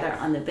work together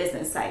on the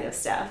business side of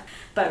stuff.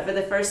 But for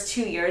the first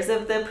 2 years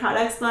of the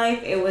product's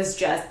life, it was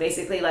just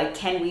basically like,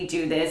 can we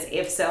do this?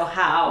 If so,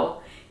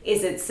 how?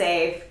 Is it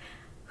safe?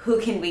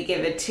 Who can we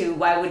give it to?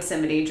 Why would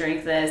somebody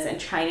drink this? And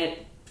trying to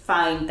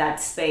find that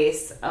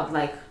space of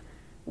like,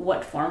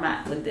 what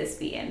format would this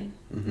be in?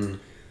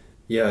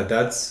 Yeah,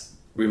 that's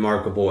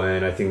remarkable,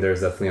 and I think there's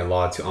definitely a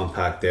lot to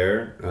unpack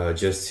there.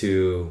 Just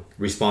to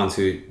respond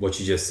to what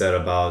you just said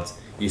about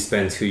you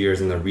spend 2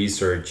 years in the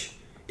research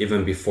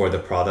even before the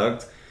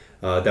product.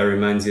 That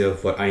reminds you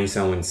of what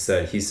Einstein once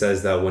said. He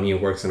says that when he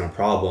works on a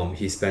problem,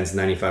 he spends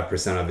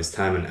 95% of his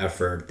time and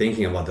effort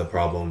thinking about the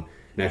problem,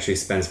 and actually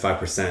spends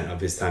 5% of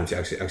his time to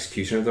actually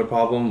execution of the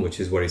problem, which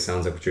is what it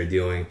sounds like what you're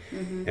doing.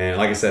 And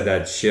like I said,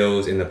 that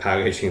shows in the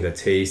packaging, the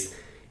taste,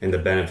 and the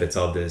benefits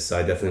of this. So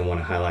I definitely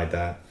want to highlight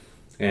that.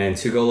 And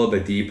to go a little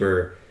bit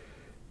deeper,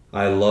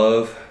 I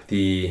love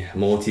the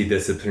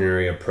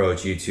multidisciplinary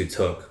approach you two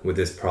took with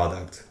this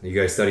product. You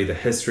guys studied the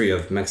history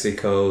of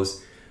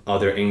Mexico's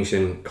other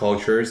ancient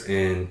cultures,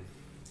 and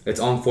it's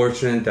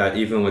unfortunate that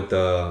even with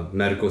the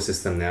medical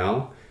system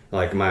now,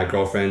 like my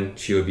girlfriend,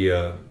 she would be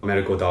a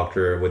medical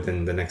doctor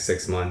within the next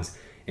 6 months.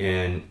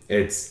 And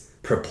it's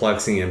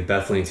perplexing and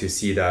baffling to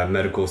see that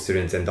medical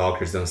students and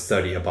doctors don't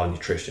study about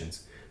nutrition.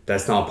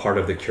 That's not part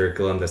of the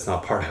curriculum. That's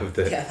not part of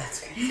the... Yeah,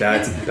 that's great.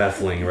 That's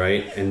baffling,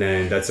 right? And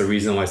then that's the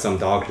reason why some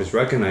doctors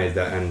recognize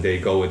that and they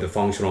go with the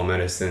functional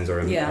medicines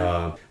or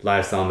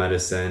lifestyle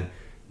medicine.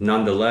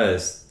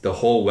 Nonetheless, the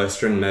whole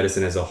Western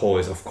medicine as a whole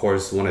is, of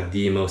course, one of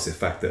the most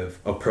effective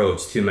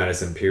approach to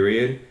medicine,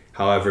 period.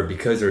 However,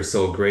 because they're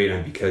so great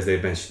and because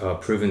they've been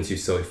proven to be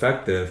so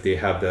effective, they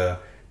have the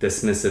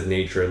dismissive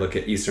nature. Look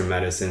at Eastern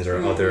medicines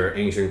or other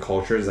ancient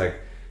cultures like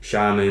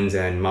shamans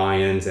and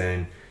Mayans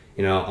and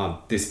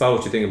Despite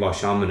what you think about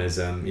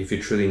shamanism, if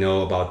you truly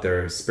know about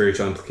their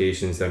spiritual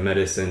implications, their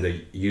medicine,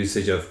 the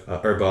usage of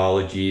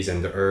herbologies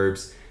and the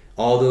herbs,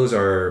 all those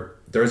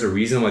there's a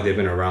reason why they've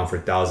been around for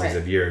thousands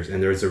of years,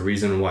 and there's a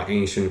reason why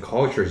ancient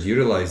cultures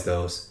utilize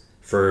those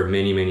for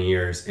many, many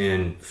years.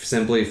 And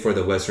simply for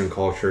the Western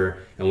culture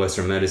and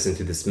Western medicine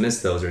to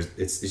dismiss those,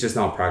 it's just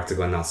not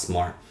practical and not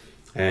smart.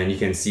 And you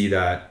can see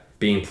that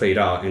being played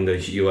out in the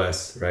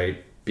US,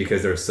 right?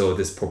 Because they're so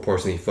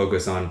disproportionately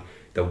focused on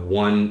the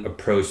one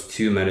approach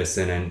to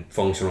medicine and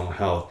functional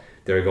health,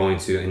 they're going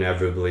to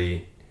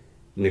inevitably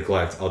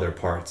neglect other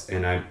parts.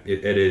 And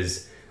it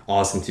is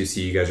awesome to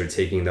see you guys are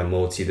taking the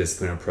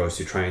multidisciplinary approach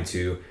to trying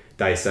to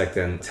dissect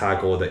and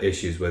tackle the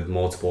issues with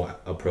multiple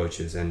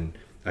approaches. And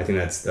I think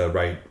that's the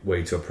right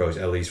way to approach,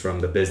 at least from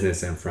the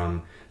business and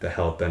from the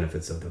health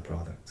benefits of the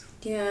product.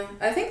 Yeah,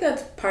 I think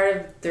that's part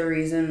of the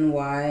reason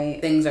why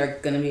things are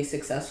going to be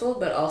successful,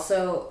 but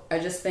also I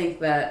just think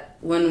that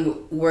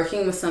when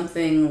working with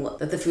something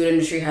that the food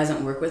industry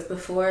hasn't worked with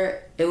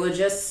before, it would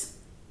just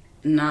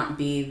not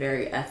be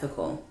very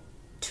ethical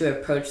to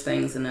approach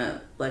things in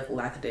a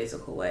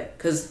lackadaisical way.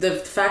 Because the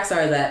facts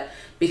are that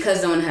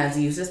because no one has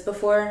used this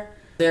before,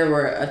 there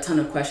were a ton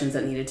of questions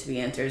that needed to be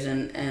answered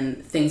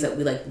and things that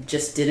we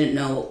just didn't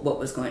know what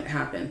was going to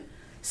happen.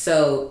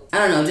 So, I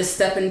don't know, just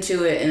step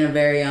into it in a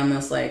very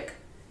almost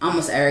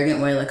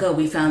arrogant way, oh,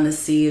 we found this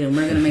seed and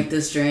we're going to make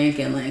this drink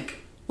and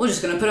we're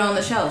just going to put it on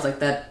the shelves.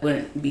 That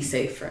wouldn't be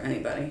safe for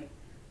anybody.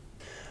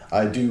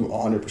 I do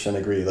 100%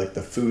 agree.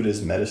 The food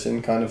is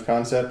medicine kind of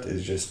concept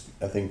is just,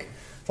 I think,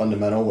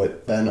 fundamental.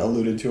 What Ben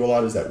alluded to a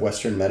lot is that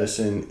Western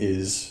medicine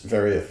is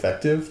very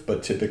effective,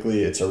 but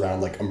typically it's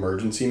around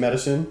emergency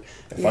medicine.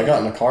 If I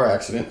got in a car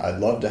accident, I'd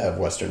love to have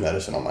Western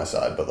medicine on my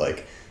side, but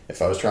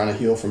if I was trying to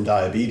heal from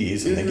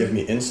diabetes and they give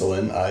me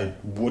insulin, I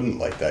wouldn't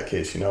like that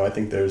case. I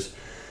think there's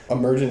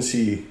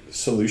emergency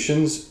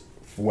solutions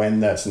when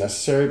that's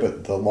necessary,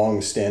 but the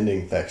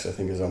long-standing effects, I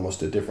think, is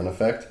almost a different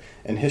effect.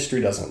 And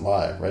history doesn't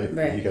lie, right?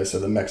 You guys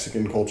said the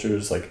Mexican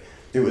cultures,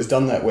 it was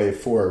done that way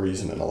for a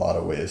reason in a lot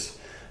of ways.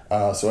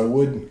 So I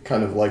would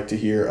kind of like to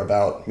hear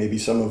about maybe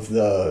some of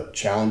the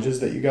challenges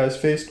that you guys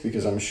faced,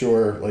 because I'm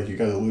sure, like you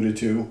guys alluded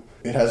to,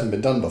 it hasn't been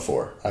done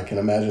before. I can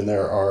imagine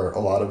there are a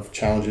lot of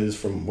challenges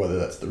from whether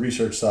that's the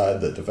research side,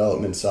 the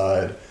development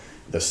side,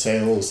 the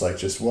sales,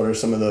 just what are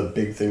some of the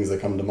big things that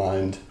come to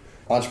mind?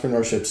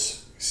 Entrepreneurship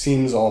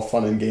seems all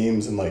fun and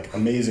games and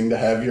amazing to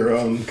have your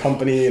own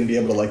company and be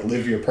able to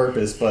live your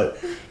purpose,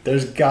 but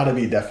there's got to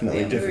be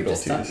definitely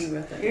difficulties. We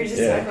were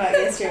just talking about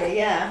yesterday,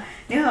 yeah.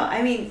 No,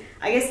 I mean,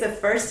 I guess the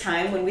first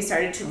time when we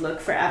started to look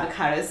for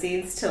avocado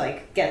seeds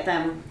to get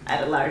them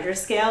at a larger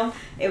scale,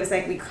 it was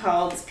we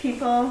called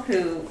people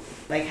who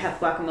have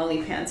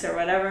guacamole pants or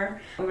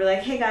whatever. And we're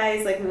hey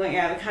guys, we want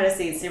your avocado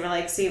seeds. And they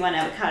were so you want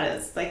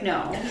avocados? No,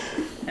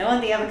 I don't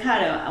want the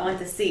avocado, I want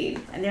the seed.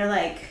 And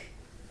they're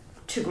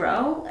to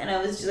grow? And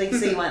I was just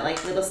so you want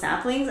little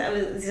saplings?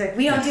 He's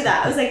we don't do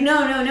that. I was no,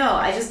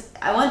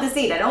 I want the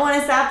seed. I don't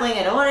want a sapling,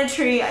 I don't want a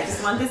tree, I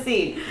just want the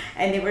seed.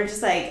 And they were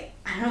just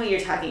I don't know what you're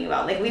talking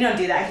about. We don't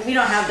do that. We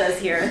don't have those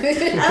here.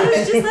 I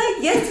was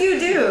just yes, you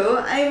do.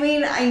 I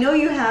mean, I know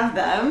you have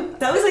them.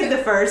 That was the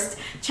first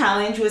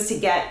challenge, was to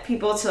get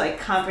people to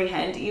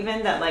comprehend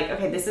even that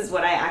okay, this is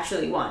what I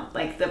actually want,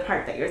 the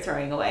part that you're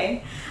throwing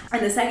away.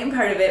 And the second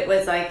part of it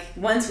was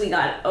once we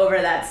got over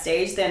that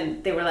stage,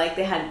 then they were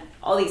they had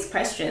all these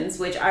questions,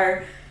 which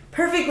are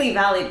perfectly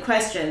valid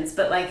questions,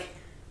 but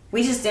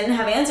we just didn't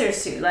have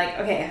answers to.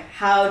 Okay,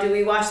 how do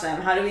we wash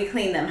them? How do we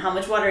clean them? How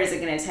much water is it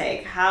going to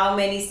take? How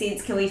many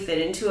seeds can we fit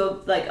into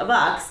a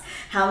box?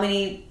 How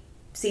many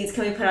seeds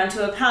can we put onto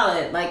a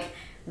pallet?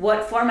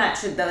 What format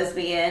should those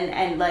be in?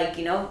 And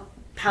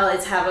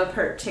pallets have a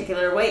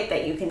particular weight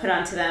that you can put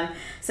onto them.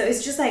 So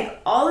it's just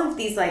all of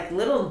these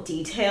little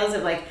details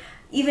of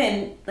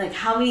even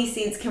how many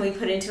seeds can we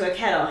put into a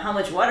kettle? How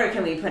much water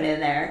can we put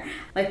in there?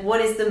 What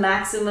is the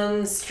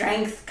maximum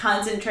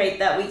concentrate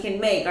that we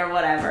can make or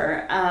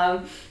whatever?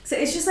 So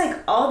it's just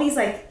all these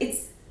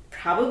it's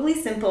probably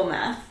simple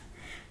math,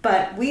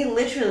 but we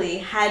literally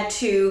had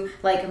to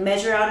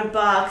measure out a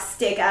box,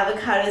 stick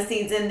avocado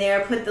seeds in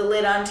there, put the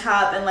lid on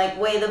top, and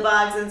weigh the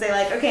box and say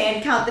okay,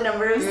 and count the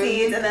number of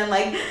seeds, and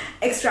then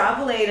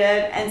extrapolate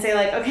it and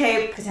say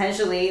okay,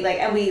 potentially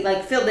and we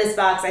filled this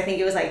box, I think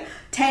it was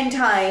 10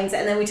 times,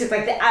 and then we took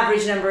the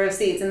average number of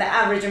seeds and the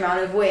average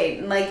amount of weight,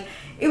 and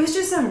it was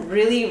just some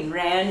really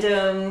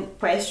random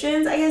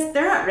questions. I guess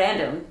they're not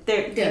random,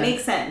 they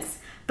make sense,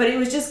 but it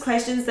was just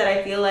questions that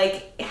I feel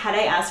had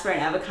I asked for an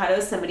avocado,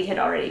 somebody had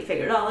already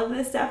figured all of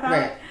this stuff out.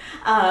 Right.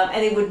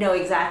 And they would know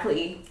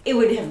exactly, it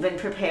would have been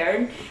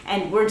prepared,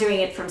 and we're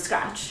doing it from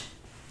scratch.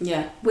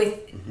 Yeah.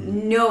 With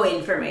no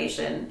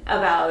information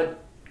about,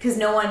 because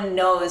no one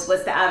knows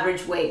what's the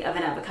average weight of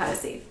an avocado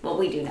seed. Well,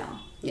 we do know.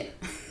 Yeah.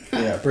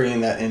 Yeah,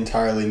 bringing that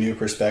entirely new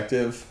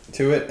perspective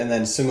to it. And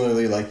then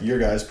similarly, your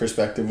guys'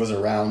 perspective was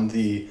around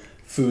the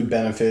food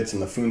benefits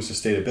and the food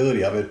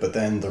sustainability of it, but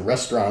then the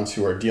restaurants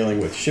who are dealing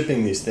with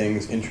shipping these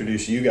things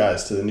introduce you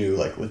guys to the new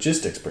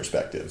logistics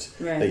perspectives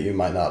that you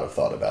might not have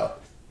thought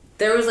about.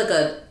 There was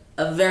a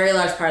a very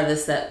large part of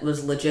this that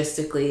was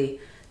logistically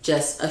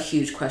just a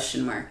huge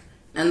question mark.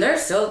 And there are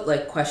still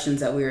like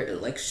questions that we're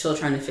like still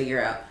trying to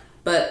figure out.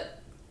 But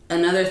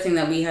another thing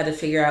that we had to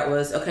figure out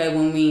was, okay,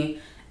 when we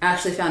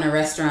actually found a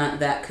restaurant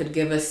that could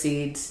give us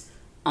seeds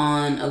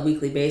on a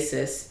weekly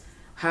basis,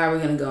 how are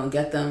we going to go and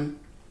get them?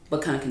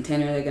 What kind of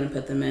container are they going to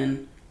put them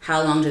in?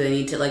 How long do they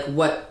need to, like,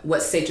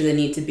 what state do they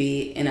need to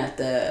be in at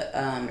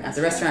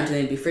the restaurant? Do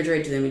they need to be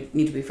refrigerated? Do they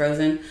need to be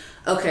frozen?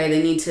 Okay,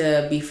 they need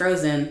to be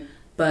frozen,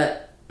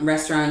 but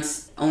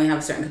restaurants only have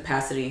a certain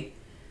capacity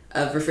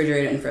of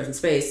refrigerated and frozen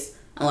space.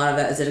 A lot of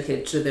that is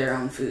dedicated to their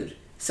own food.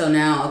 So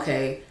now,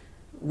 okay,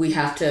 we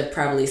have to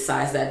probably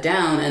size that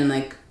down and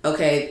like,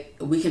 okay,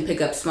 we can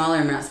pick up smaller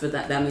amounts, but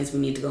that means we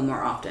need to go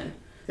more often.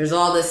 There's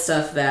all this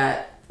stuff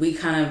that we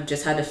kind of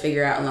just had to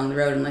figure out along the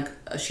road. And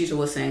like Sheetal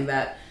was saying,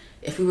 that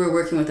if we were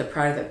working with a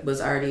product that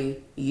was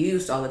already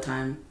used all the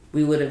time,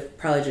 we would have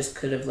probably just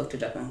could have looked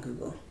it up on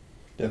Google.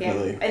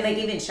 Definitely. Yeah. And like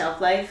even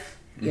shelf life.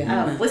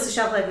 Yeah. What's the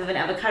shelf life of an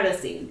avocado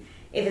seed?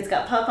 If it's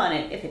got pulp on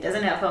it, if it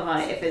doesn't have pulp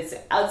on it, if it's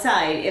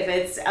outside, if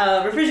it's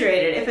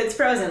refrigerated, if it's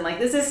frozen. Like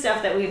this is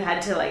stuff that we've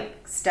had to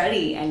like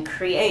study and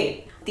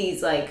create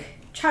these like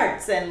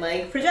charts and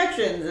like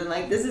projections and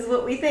like this is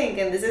what we think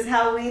and this is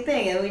how we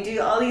think, and we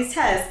do all these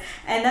tests.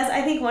 And that's,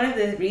 I think, one of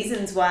the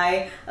reasons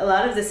why a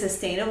lot of the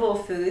sustainable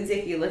foods,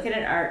 if you look at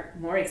it, are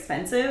more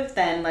expensive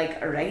than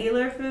like a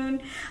regular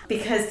food,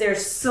 because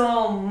there's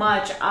so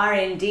much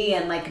R&D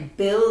and like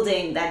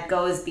building that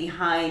goes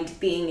behind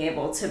being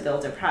able to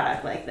build a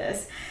product like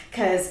this,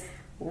 because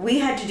we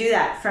had to do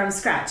that from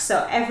scratch.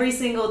 So every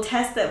single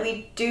test that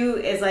we do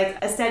is like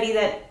a study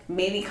that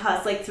maybe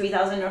costs like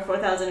 $3,000 or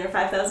 $4,000 or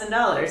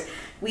 $5,000.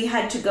 We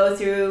had to go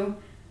through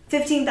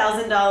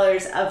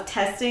 $15,000 of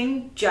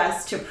testing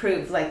just to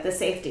prove like the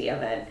safety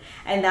of it.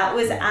 And that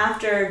was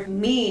after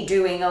me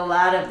doing a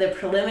lot of the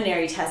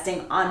preliminary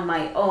testing on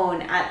my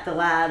own at the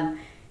lab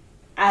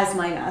as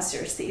my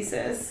master's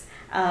thesis.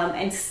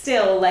 And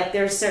still, like,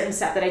 there's certain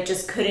stuff that I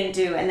just couldn't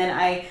do. And then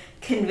I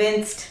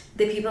convinced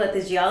the people at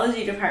the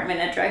geology department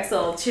at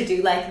Drexel to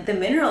do like the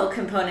mineral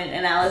component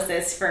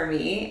analysis for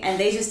me, and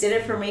they just did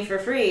it for me for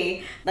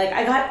free. Like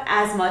I got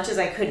as much as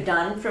I could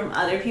done from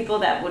other people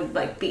that would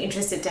like be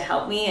interested to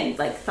help me and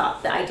like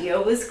thought the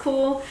idea was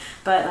cool,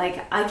 but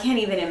like I can't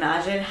even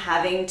imagine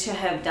having to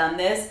have done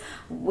this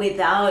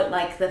without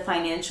like the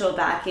financial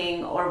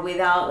backing or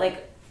without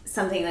like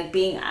something like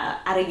being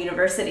at a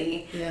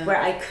university where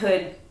I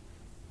could,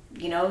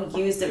 you know,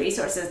 use the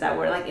resources that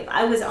were like, if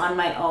I was on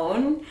my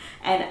own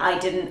and I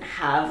didn't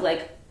have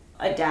like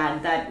a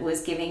dad that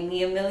was giving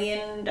me $1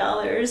 million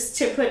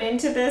to put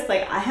into this,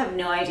 like I have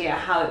no idea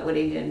how it would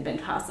have even been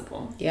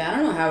possible. Yeah, I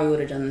don't know how we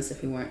would have done this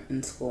if we weren't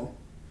in school.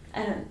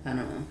 I don't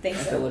know. Think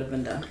if so. It would have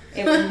been done.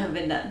 It wouldn't have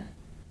been done.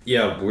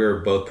 Yeah,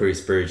 we're both pretty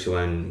spiritual,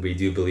 and we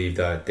do believe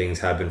that things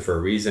happen for a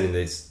reason in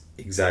this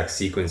exact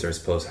sequence are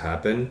supposed to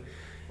happen.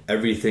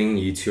 Everything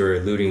you two are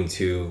alluding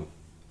to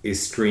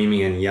is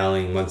screaming and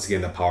yelling once again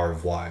the power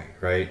of why,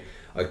 right?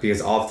 Like,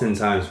 because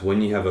oftentimes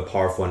when you have a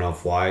powerful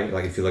enough why,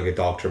 like if you look at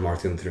Dr.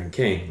 Martin Luther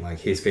King, like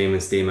his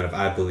famous statement of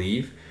I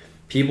believe,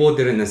 people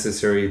didn't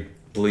necessarily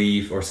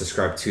believe or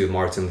subscribe to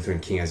Martin Luther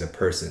King as a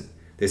person.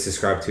 They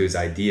subscribed to his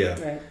idea,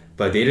 right.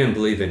 But they didn't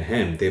believe in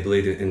him. They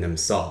believed in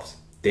themselves.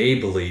 They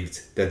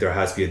believed that there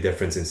has to be a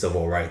difference in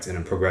civil rights and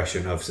a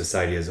progression of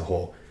society as a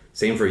whole.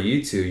 Same for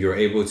you two. You're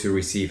able to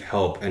receive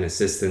help and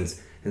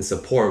assistance and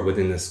support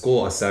within the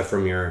school aside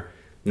from your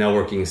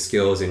networking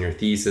skills and your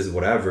thesis,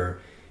 whatever,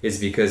 is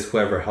because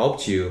whoever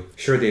helped you,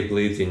 sure, they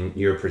believed in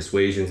your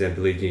persuasions and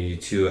believed in you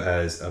two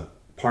as a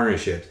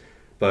partnership,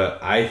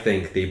 but I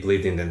think they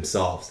believed in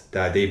themselves,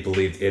 that they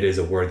believed it is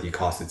a worthy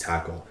cause to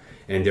tackle,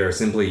 and they're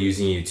simply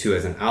using you two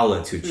as an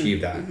outlet to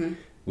achieve that,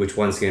 which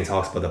once again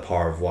talks about the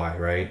power of why,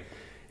 right?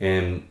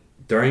 And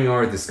during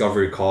our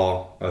discovery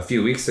call a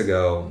few weeks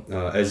ago,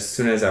 as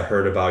soon as I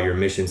heard about your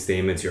mission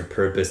statements, your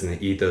purpose and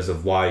the ethos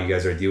of why you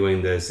guys are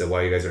doing this and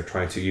why you guys are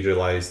trying to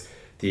utilize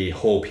the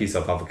whole piece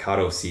of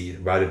avocado seed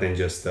rather than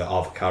just the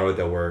avocado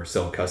that we're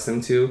so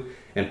accustomed to,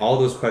 and all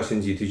those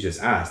questions you two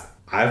just asked,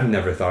 I've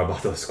never thought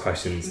about those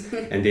questions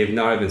and they've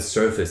not even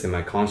surfaced in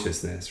my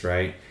consciousness,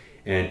 right?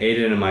 And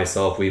Aiden and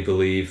myself, we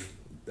believe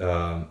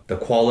the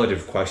quality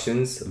of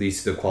questions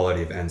leads to the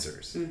quality of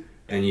answers.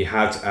 And you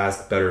have to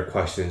ask better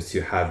questions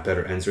to have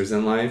better answers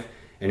in life.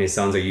 And it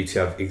sounds like you two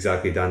have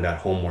exactly done that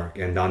homework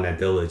and done that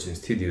diligence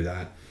to do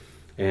that.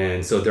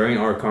 And so during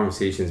our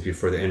conversations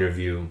before the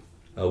interview,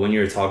 when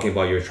you're talking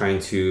about you're trying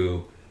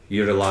to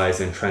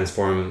utilize and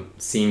transform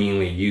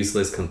seemingly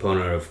useless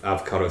component of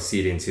avocado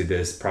seed into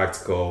this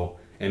practical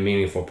and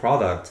meaningful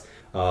product,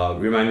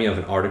 remind me of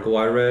an article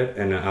I read,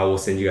 and I will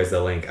send you guys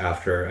the link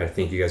after. I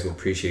think you guys will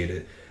appreciate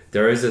it.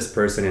 There is this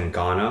person in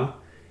Ghana,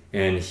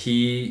 and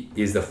he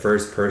is the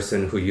first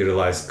person who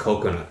utilized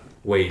coconut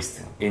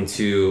waste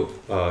into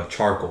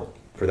charcoal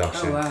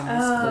production. Oh, wow.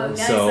 That's cool.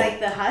 Nice, So- like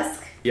the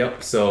husk?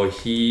 Yep. So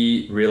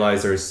he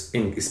realized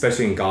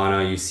especially in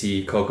Ghana, you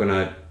see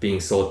coconut being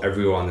sold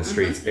everywhere on the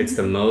streets. It's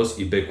the most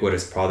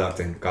ubiquitous product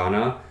in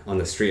Ghana on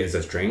the street as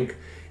a drink.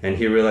 And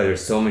he realized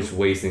there's so much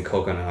waste in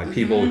coconut. Like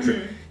people,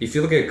 if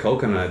you look at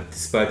coconut,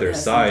 despite their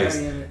size,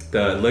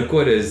 the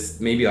liquid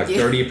is maybe like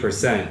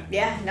 30%.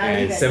 Yeah, not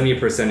and even.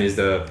 70% is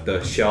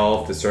the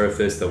shelf, the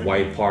surface, the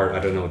white part. I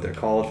don't know what they're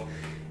called.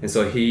 And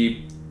so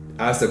he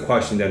asked a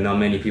question that not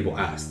many people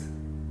asked.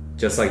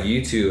 Just like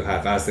you two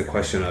have asked the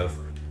question of,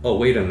 oh,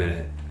 wait a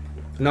minute.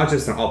 Not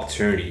just an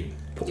opportunity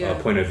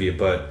point of view,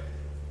 but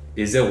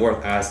is it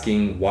worth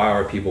asking why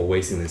are people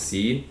wasting the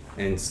seed?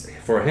 And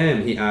for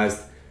him, he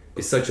asked,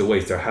 it's such a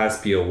waste. There has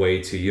to be a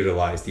way to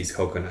utilize these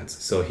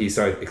coconuts. So he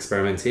started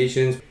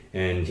experimentations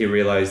and he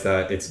realized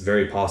that it's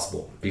very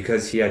possible.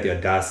 Because he had the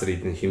audacity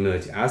and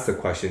humility to ask the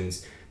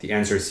questions, the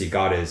answers he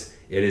got is,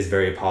 it is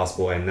very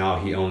possible. And now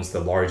he owns the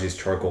largest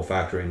charcoal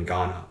factory in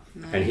Ghana.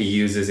 Nice. And he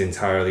uses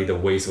entirely the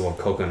waste of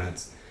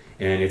coconuts.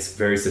 And it's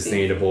very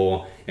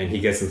sustainable and he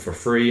gets them for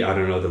free. I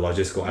don't know the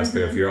logistical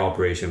aspect of your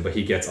operation, but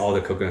he gets all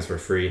the coconuts for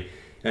free.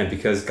 And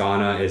because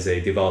Ghana is a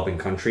developing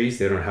country,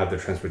 they don't have the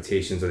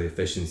transportations or the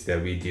efficiency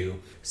that we do.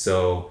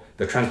 So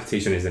the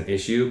transportation is an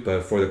issue,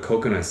 but for the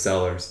coconut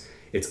sellers,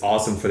 it's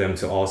awesome for them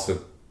to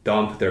also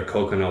dump their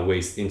coconut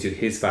waste into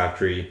his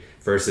factory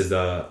versus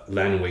the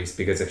land waste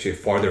because it's actually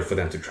farther for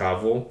them to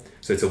travel.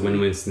 So it's a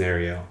win-win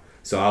scenario.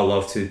 So I'd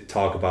love to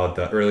talk about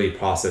the early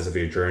process of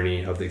your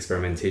journey, of the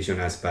experimentation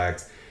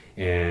aspect,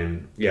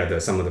 and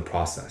some of the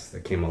process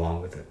that came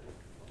along with it.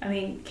 I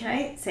mean, can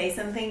I say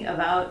something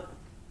about...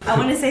 I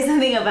want to say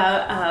something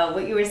about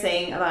what you were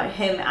saying about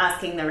him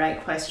asking the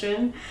right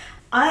question.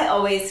 I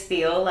always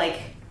feel like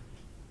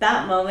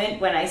that moment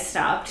when I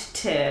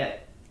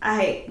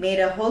I made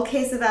a whole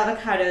case of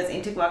avocados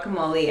into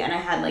guacamole and I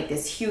had like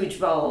this huge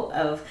bowl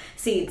of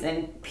seeds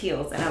and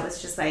peels and I was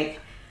just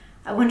like,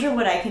 I wonder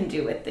what I can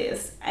do with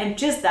this. And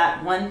just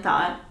that one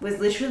thought was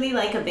literally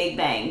like a big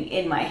bang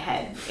in my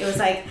head. It was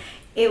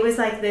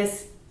like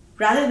this,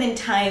 rather than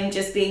time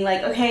just being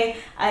like, okay,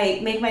 I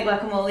make my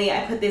guacamole,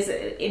 I put this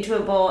into a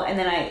bowl, and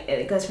then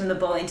it goes from the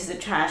bowl into the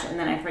trash, and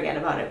then I forget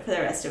about it for the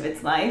rest of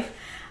its life.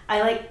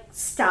 I like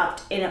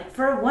stopped in it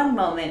for one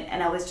moment,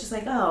 and I was just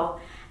like, oh,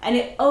 and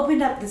it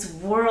opened up this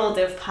world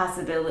of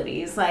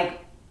possibilities. Like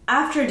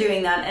after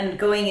doing that and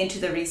going into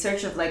the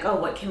research of like, oh,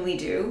 what can we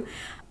do?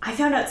 I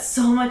found out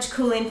so much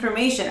cool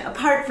information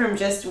apart from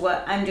just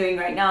what I'm doing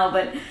right now,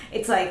 but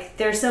it's like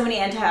there's so many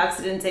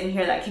antioxidants in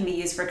here that can be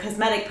used for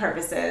cosmetic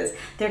purposes.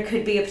 There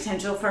could be a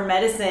potential for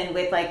medicine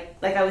with like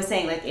I was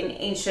saying, like in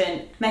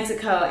ancient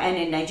Mexico and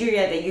in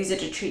Nigeria, they use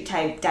it to treat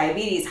type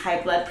diabetes,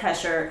 high blood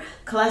pressure,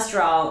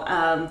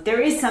 cholesterol.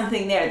 There is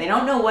something there. They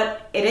don't know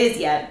what it is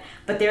yet,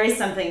 but there is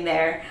something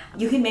there.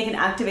 You can make an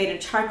activated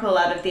charcoal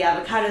out of the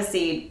avocado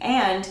seed,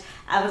 and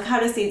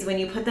avocado seeds, when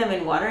you put them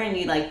in water and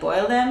you like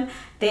boil them,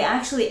 they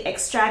actually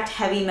extract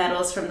heavy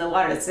metals from the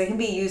water, so they can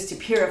be used to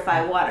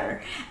purify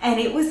water. And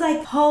it was like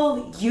a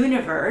whole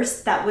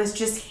universe that was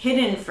just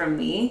hidden from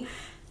me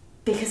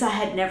because I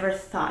had never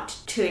thought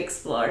to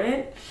explore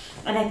it.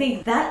 And I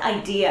think that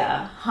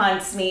idea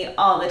haunts me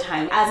all the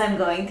time as I'm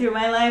going through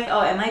my life.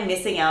 Oh, am I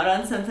missing out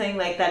on something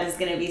like that is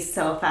going to be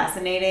so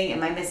fascinating?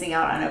 Am I missing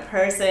out on a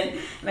person?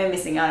 Am I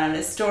missing out on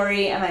a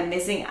story? Am I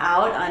missing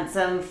out on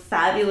some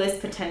fabulous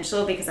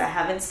potential because I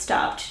haven't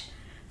stopped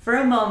for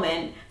a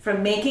moment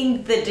from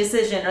making the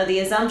decision or the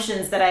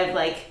assumptions that I've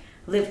like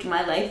lived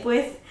my life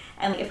with?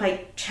 And if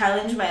I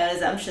challenge my own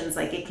assumptions,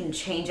 like it can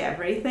change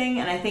everything.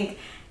 And I think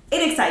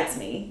it excites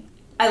me.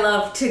 I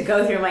love to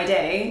go through my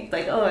day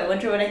like, oh, I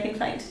wonder what I can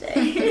find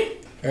today.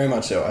 Very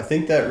much so. I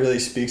think that really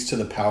speaks to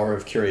the power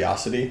of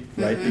curiosity,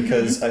 right?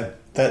 Because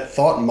that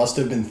thought must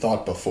have been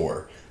thought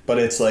before, but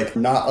it's like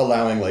not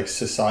allowing like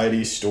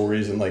society's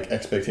stories and like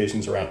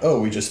expectations around,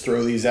 oh, we just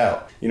throw these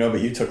out,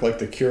 but you took like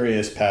the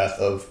curious path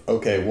of,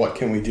 okay, what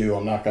can we do?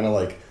 I'm not going to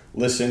like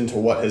listen to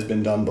what has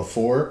been done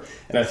before.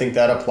 And I think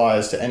that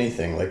applies to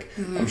anything. Like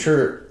I'm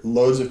sure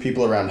loads of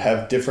people around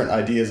have different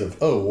ideas of,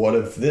 oh, what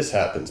if this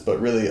happens? But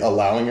really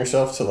allowing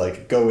yourself to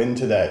like go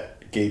into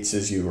that gates,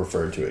 as you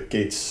referred to it,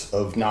 gates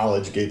of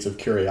knowledge, gates of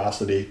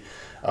curiosity,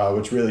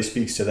 which really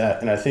speaks to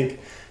that. And I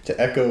think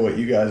to echo what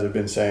you guys have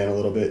been saying a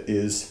little bit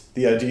is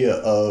the idea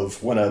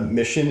of when a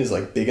mission is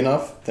like big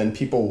enough, then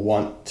people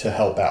want to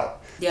help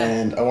out. Yeah.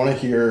 And I want to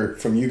hear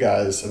from you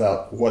guys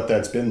about what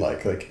that's been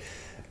like.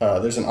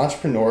 There's an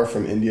entrepreneur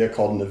from India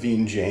called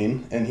Naveen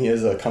Jain, and he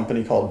has a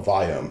company called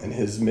Viome, and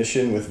his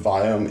mission with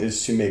Viome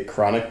is to make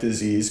chronic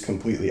disease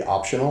completely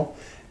optional.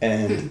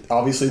 And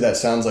obviously that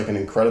sounds like an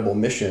incredible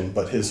mission,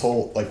 but his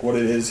whole, like what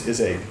it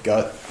is a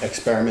gut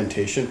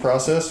experimentation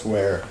process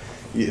where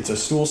it's a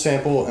stool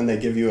sample and they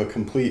give you a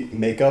complete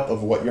makeup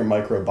of what your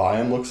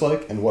microbiome looks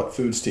like and what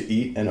foods to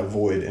eat and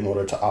avoid in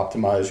order to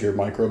optimize your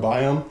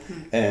microbiome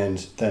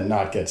and then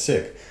not get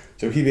sick.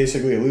 So he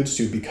basically alludes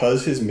to,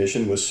 because his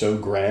mission was so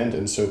grand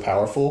and so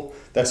powerful,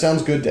 that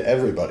sounds good to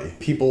everybody.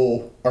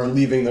 People are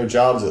leaving their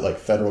jobs at like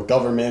federal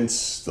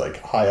governments, like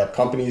high up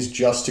companies,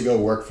 just to go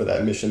work for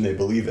that mission they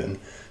believe in.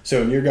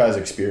 So in your guys'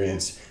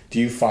 experience, do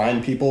you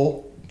find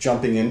people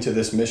jumping into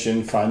this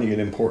mission, finding it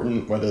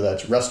important, whether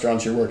that's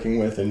restaurants you're working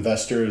with,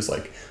 investors?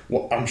 Like,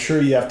 well, I'm sure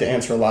you have to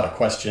answer a lot of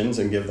questions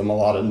and give them a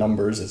lot of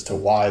numbers as to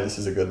why this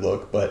is a good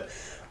look, but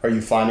Are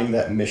you finding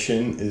that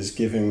mission is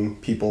giving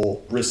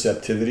people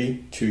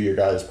receptivity to your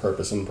guys'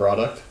 purpose and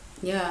product?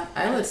 Yeah,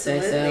 I would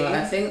say so.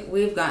 I think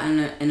we've gotten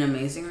an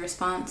amazing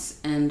response,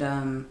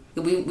 and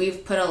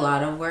we've put a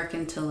lot of work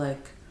into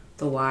like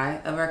the why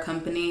of our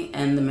company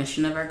and the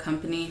mission of our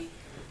company,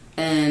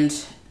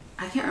 and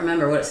I can't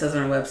remember what it says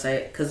on our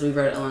website because we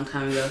wrote it a long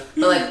time ago.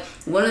 But like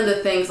one of the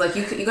things, like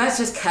you guys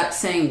just kept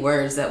saying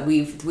words that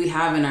we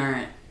have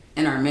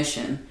in our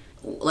mission.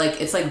 Like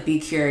it's like be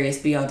curious,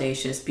 be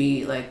audacious,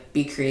 be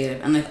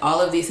creative, and like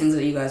all of these things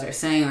that you guys are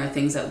saying are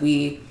things that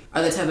we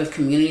are the type of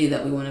community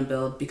that we want to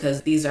build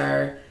because these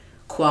are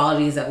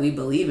qualities that we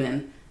believe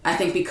in. I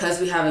think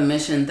because we have a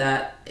mission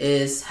that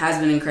has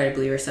been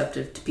incredibly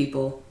receptive to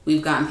people,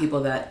 we've gotten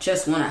people that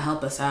just want to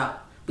help us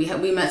out.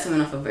 We met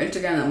someone off of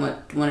Instagram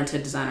that wanted to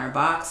design our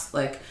box.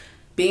 Like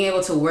being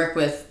able to work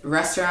with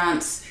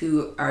restaurants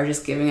who are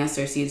just giving us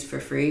their seeds for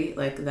free,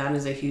 like that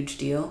is a huge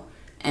deal.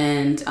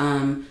 And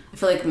I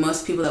feel like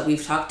most people that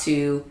we've talked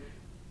to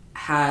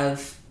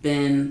have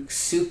been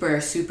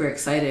super, super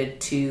excited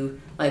to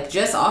like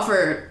just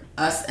offer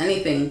us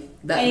anything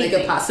that they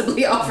could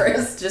possibly offer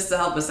us just to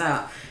help us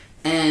out.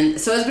 And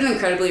so it's been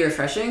incredibly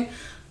refreshing,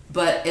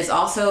 but it's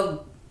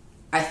also,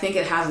 I think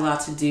it has a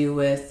lot to do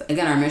with,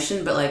 again, our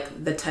mission, but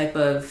like the type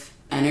of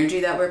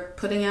energy that we're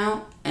putting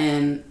out.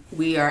 And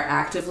we are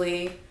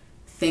actively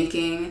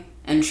thinking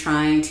and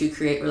trying to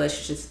create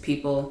relationships with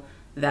people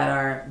that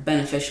are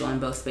beneficial in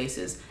both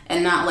spaces.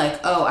 And not like,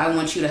 oh, I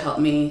want you to help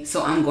me,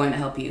 so I'm going to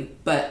help you.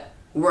 But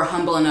we're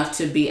humble enough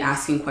to be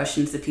asking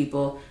questions to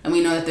people, and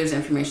we know that there's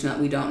information that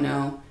we don't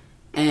know.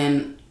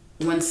 And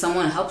when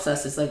someone helps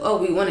us, it's like, oh,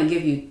 we want to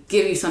give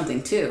you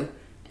something too.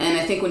 And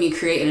I think when you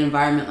create an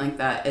environment like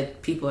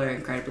that, people are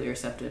incredibly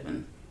receptive.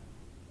 And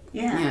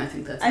yeah, I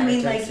think that's. I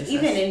mean, like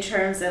even in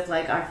terms of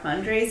like our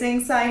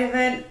fundraising side of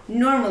it,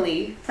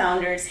 normally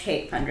founders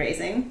hate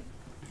fundraising.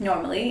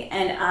 Normally,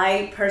 and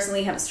I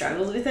personally have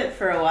struggled with it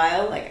for a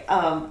while. Like,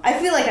 I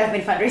feel like I've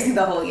been fundraising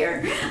the whole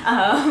year.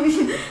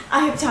 I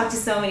have talked to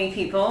so many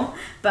people,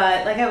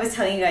 but like I was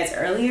telling you guys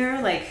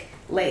earlier, like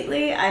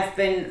lately I've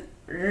been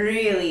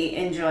really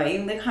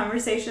enjoying the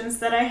conversations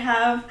that I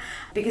have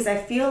because I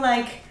feel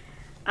like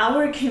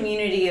our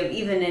community of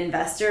even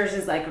investors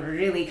is like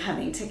really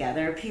coming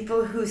together.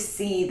 People who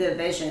see the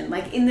vision,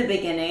 like in the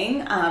beginning,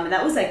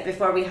 that was like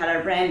before we had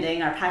our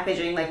branding, our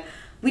packaging, like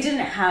we didn't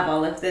have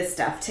all of this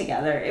stuff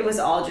together. It was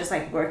all just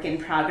like work in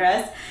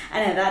progress.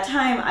 And at that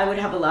time, I would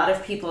have a lot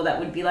of people that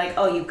would be like,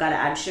 oh, you've got to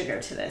add sugar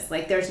to this.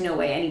 Like, there's no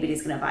way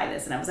anybody's going to buy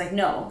this. And I was like,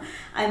 no,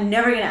 I'm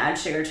never going to add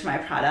sugar to my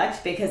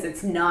product because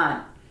it's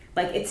not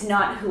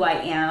who I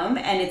am.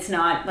 And it's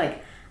not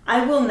like,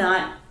 I will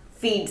not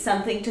feed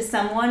something to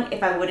someone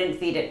if I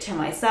wouldn't feed it to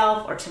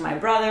myself or to my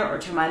brother or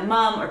to my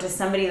mom or to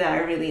somebody that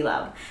I really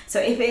love. So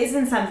if it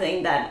isn't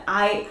something that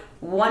I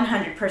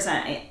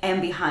 100%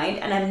 am behind,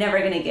 and I'm never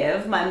going to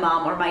give my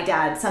mom or my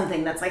dad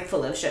something that's like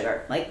full of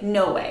sugar. Like,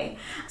 no way.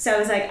 So I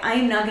was like,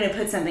 I'm not going to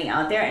put something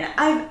out there. And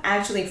I've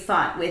actually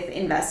fought with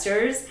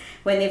investors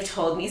when they've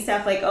told me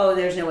stuff like, oh,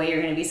 there's no way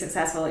you're going to be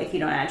successful if you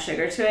don't add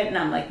sugar to it. And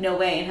I'm like, no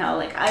way in hell.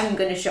 Like, I'm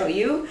going to show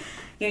you.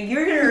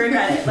 You're going to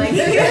regret it. Like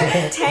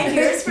 10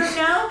 years from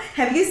now,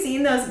 have you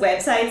seen those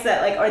websites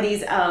that like, or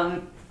these,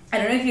 I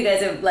don't know if you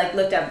guys have like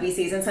looked up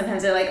VCs, and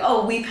sometimes they're like,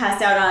 oh, we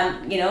passed up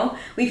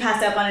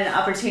on an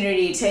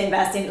opportunity to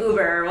invest in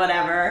Uber or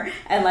whatever.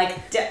 And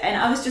and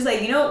I was just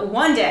like,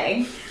 one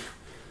day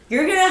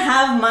you're going to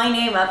have my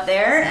name up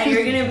there and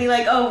you're going to be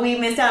like, oh, we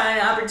missed out on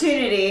an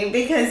opportunity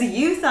because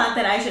you thought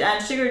that I should add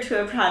sugar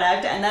to a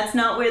product, and that's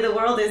not where the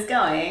world is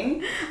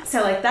going.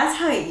 So like, that's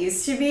how it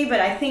used to be. But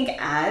I think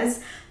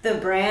as the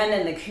brand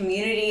and the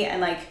community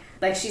and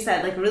like she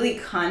said, like really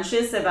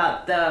conscious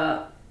about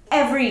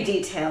every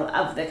detail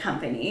of the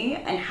company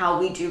and how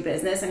we do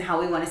business and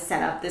how we want to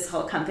set up this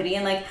whole company.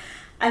 And like,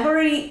 I've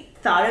already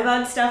thought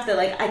about stuff that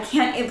like I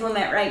can't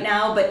implement right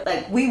now, but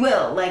like we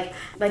will, like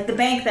the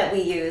bank that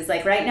we use.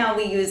 Like right now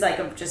we use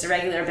like just a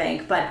regular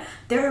bank, but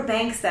there are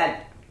banks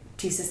that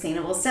do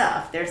sustainable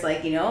stuff. There's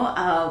like,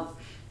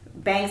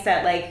 banks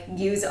that like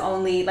use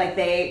only like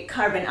they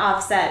carbon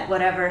offset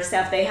whatever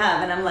stuff they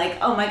have, and I'm like,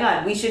 oh my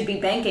god, we should be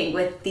banking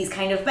with these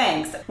kind of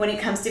banks. When it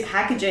comes to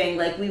packaging,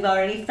 like we've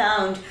already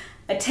found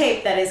a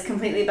tape that is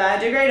completely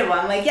biodegradable.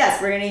 I'm like,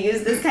 yes, we're going to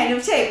use this kind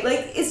of tape.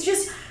 Like, it's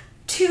just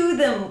to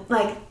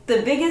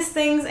the biggest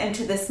things and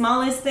to the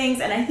smallest things.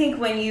 And I think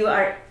when you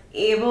are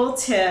able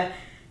to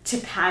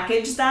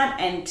package that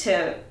and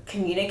to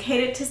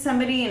communicate it to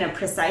somebody in a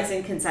precise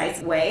and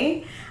concise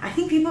way, I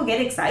think people get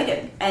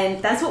excited.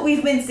 And that's what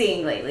we've been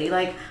seeing lately.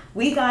 Like,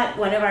 we got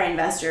one of our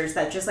investors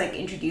that just like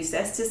introduced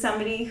us to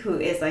somebody who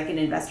is like an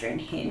investor in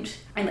Hint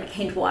and like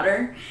Hint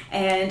water,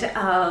 and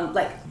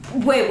like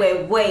way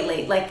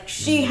late. Like,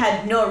 she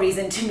had no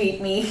reason to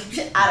meet me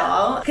at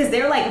all because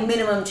their like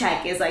minimum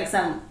check is like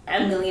 $1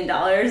 million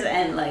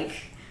and like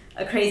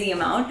a crazy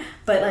amount.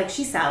 But like,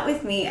 she sat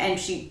with me and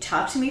she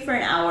talked to me for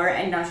an hour,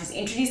 and now she's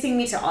introducing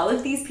me to all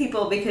of these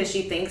people because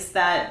she thinks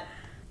that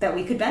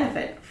we could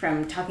benefit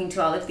from talking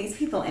to all of these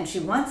people, and she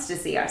wants to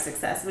see our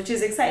success, which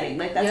is exciting.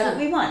 Like, that's what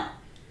we want.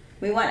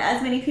 We want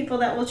as many people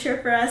that will cheer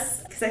for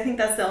us, because I think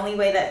that's the only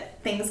way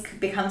that things could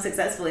become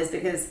successful is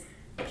because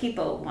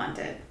people want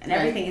it. And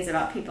everything is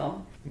about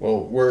people.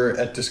 Well, we're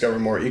at Discover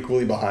More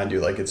equally behind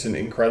you. Like, it's an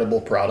incredible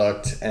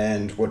product,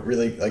 and what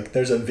really, like,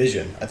 there's a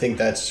vision. I think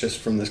that's just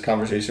from this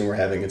conversation we're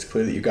having, it's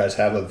clear that you guys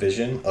have a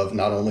vision of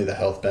not only the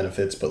health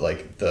benefits, but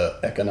like the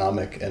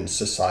economic and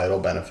societal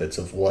benefits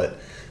of what,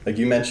 like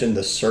you mentioned,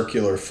 the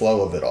circular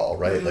flow of it all,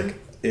 right? Mm-hmm. Like,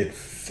 it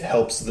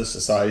helps the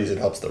societies, it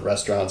helps the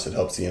restaurants, it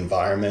helps the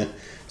environment.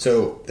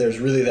 So there's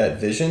really that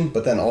vision,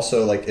 but then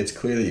also, like, it's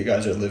clear that you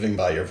guys are living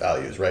by your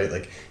values, right?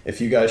 Like,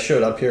 if you guys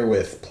showed up here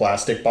with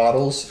plastic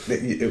bottles,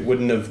 it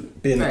wouldn't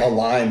have been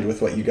aligned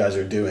with what you guys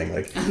are doing.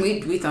 Like, and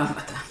we thought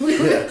about that. We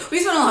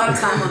spent a lot of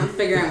time on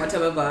figuring out what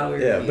type of bottle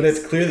we were but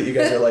it's clear that you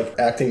guys are, like,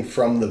 acting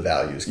from the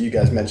values. You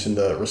guys mentioned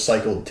the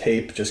recycled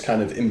tape, just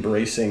kind of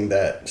embracing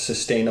that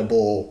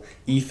sustainable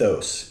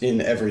ethos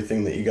in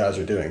everything that you guys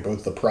are doing,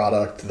 both the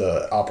product,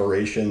 the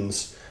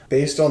operations.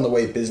 Based on the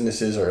way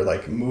businesses are,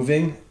 like,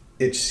 moving,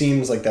 it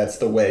seems like that's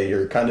the way.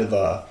 You're kind of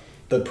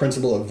the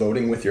principle of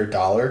voting with your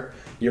dollar.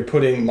 You're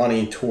putting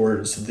money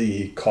towards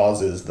the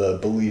causes, the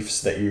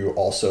beliefs that you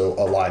also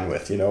align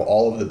with. You know,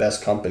 all of the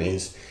best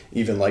companies,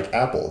 even like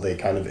Apple, they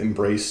kind of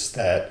embrace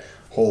that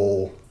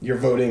whole, you're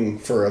voting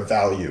for a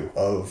value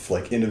of,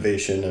 like,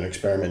 innovation and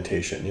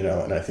experimentation, you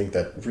know, and I think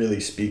that really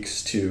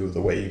speaks to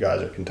the way you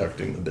guys are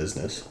conducting the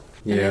business.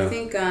 Yeah. And I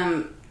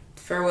think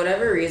for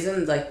whatever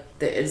reason, like,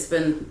 it's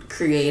been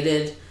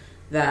created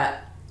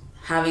that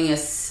having a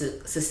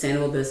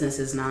sustainable business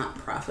is not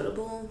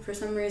profitable for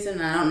some reason.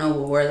 And I don't know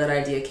where that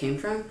idea came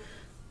from,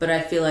 but I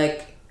feel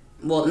like,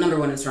 well, number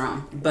one, it's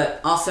wrong. But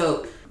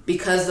also,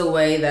 because the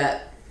way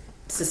that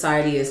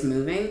society is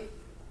moving,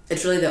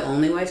 it's really the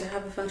only way to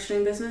have a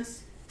functioning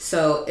business.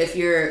 So if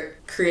you're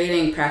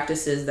creating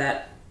practices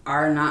that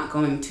are not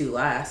going to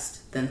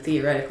last, then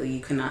theoretically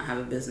you cannot have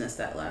a business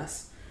that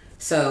lasts.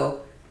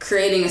 So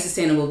creating a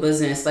sustainable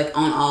business, like,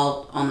 on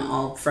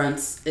all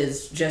fronts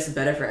is just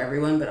better for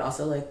everyone, but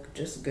also, like,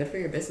 just good for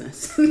your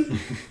business.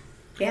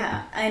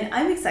 Yeah, and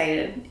I'm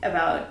excited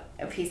about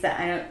a piece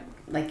that I don't,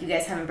 like, you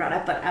guys haven't brought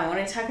up, but I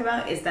want to talk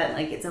about is that,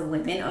 like, it's a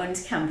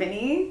women-owned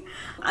company.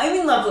 I'm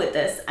in love with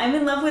this. I'm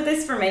in love with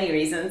this for many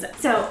reasons.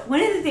 So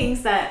one of the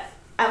things that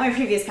at my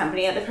previous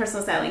company, at the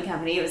personal styling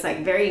company, it was,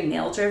 like, very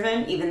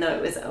male-driven, even though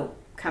it was a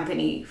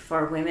company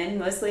for women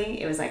mostly.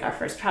 It was, like, our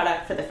first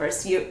product for the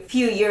first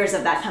few years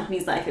of that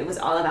company's life. It was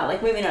all about,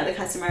 like, women are the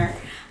customer.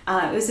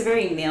 It was a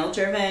very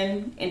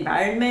male-driven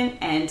environment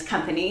and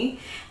company,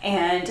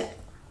 and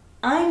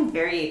I'm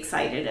very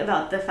excited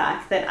about the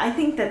fact that I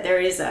think that there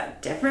is a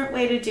different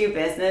way to do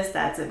business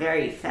that's a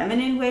very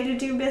feminine way to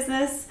do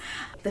business.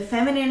 The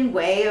feminine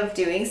way of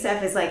doing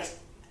stuff is, like,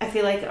 I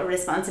feel like a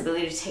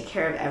responsibility to take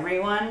care of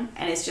everyone,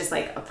 and it's just,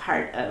 like, a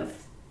part of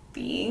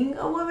being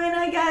a woman,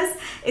 I guess,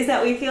 is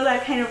that we feel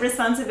that kind of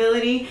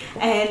responsibility,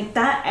 and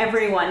that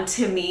everyone,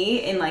 to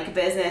me, in, like,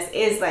 business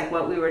is, like,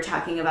 what we were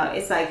talking about.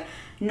 It's, like,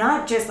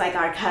 not just, like,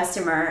 our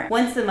customer.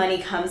 Once the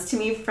money comes to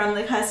me from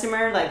the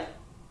customer, like,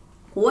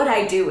 what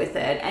I do with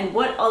it and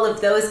what all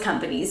of those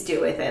companies do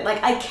with it.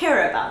 Like, I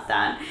care about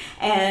that.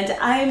 And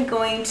I'm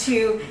going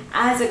to,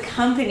 as a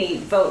company,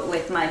 vote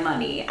with my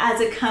money. As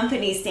a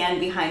company, stand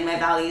behind my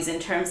values in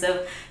terms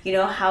of, you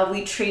know, how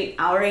we treat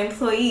our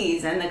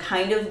employees and the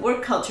kind of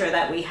work culture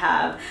that we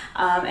have.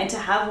 And to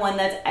have one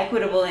that's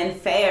equitable and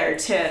fair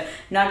to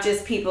not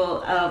just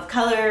people of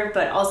color,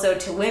 but also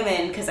to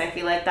women, because I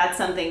feel like that's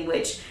something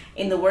which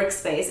in the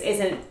workspace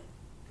isn't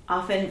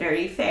often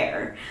very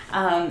fair.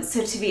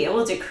 So to be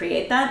able to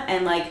create that,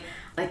 and like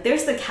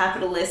there's the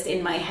capitalist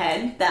in my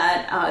head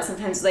that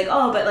sometimes is like,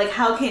 oh, but like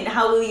how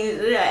will you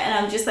do that? And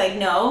I'm just like,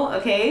 no,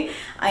 okay,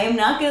 I am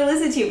not going to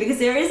listen to you, because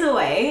there is a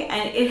way,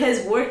 and it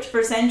has worked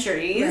for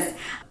centuries, right,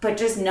 but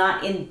just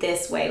not in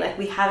this way. Like,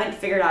 we haven't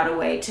figured out a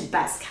way to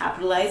best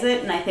capitalize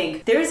it. And I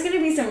think there's going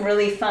to be some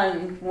really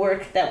fun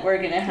work that we're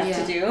going to have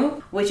to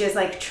do, which is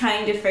like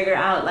trying to figure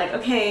out, like,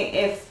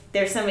 okay, if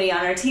there's somebody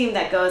on our team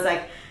that goes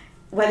like,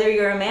 whether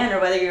you're a man or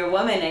whether you're a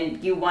woman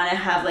and you want to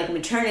have like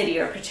maternity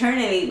or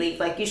paternity leave,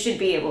 like, you should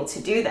be able to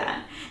do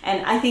that.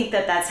 And I think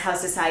that that's how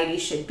society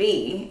should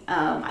be.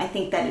 I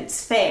think that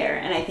it's fair,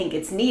 and I think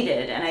it's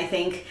needed. And I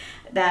think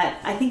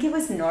it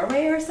was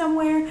Norway or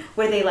somewhere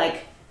where they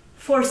like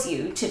force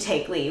you to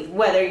take leave,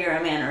 whether you're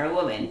a man or a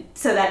woman,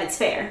 so that it's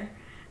fair.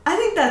 I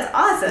think that's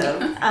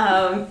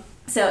awesome.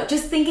 So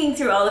just thinking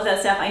through all of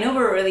that stuff, I know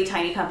we're a really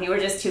tiny company, we're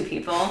just 2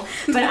 people,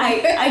 but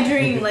I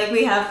dream like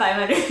we have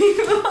 500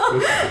 people.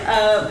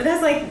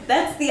 But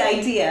that's the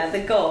idea,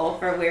 the goal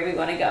for where we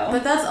want to go.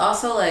 But that's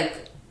also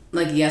like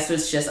yes,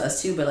 it's just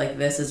us 2, but like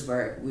this is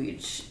where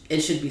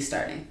it should be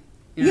starting.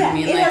 You know what I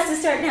mean? It like, has to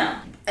start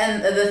now.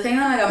 And the thing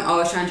that I'm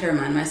always trying to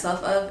remind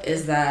myself of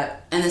is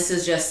that, and this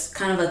is just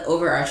kind of like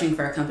overarching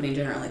for our company in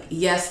general, like,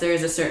 yes, there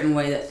is a certain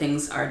way that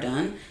things are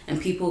done,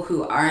 and people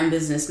who are in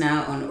business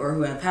now or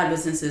who have had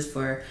businesses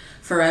for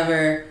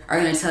forever are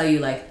going to tell you,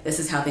 like, this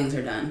is how things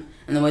are done,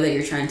 and the way that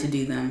you're trying to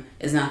do them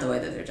is not the way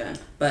that they're done.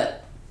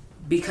 But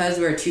because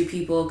we're 2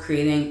 people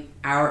creating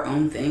our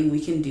own thing, we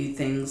can do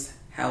things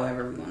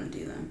however we want to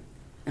do them.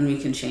 and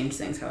we can change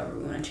things however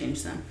we want to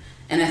change them.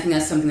 And I think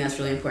that's something that's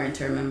really important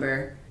to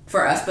remember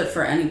for us, but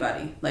for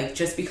anybody. Like,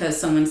 just because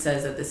someone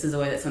says that this is the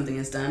way that something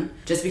is done,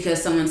 just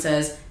because someone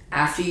says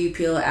after you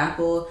peel an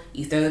apple,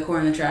 you throw the core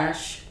in the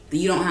trash,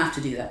 you don't have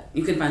to do that.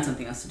 You can find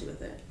something else to do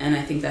with it. And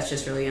I think that's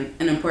just really an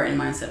important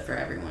mindset for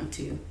everyone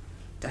to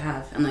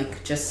have, and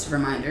like just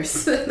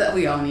reminders that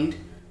we all need.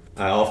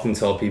 I often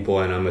tell people,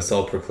 and I'm a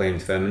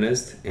self-proclaimed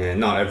feminist, and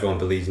not everyone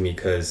believes me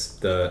because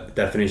the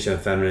definition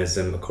of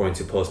feminism, according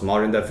to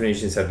postmodern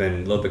definitions, have been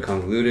a little bit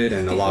convoluted,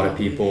 and a lot of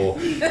people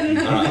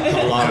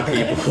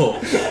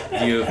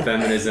view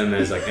feminism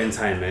as like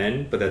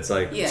anti-men, but that's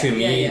like, to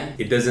me,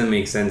 it doesn't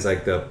make sense.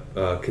 Like the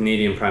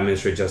Canadian Prime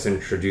Minister Justin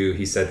Trudeau,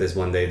 he said this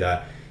one day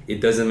that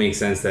it doesn't make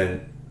sense that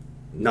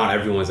not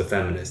everyone's a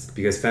feminist,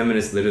 because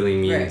feminist literally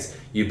means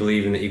you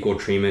believe in the equal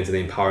treatment and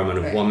the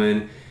empowerment of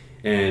women.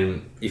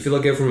 And if you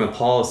look at it from a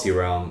policy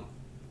realm,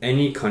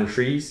 any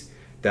countries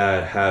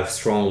that have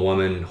strong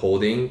women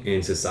holding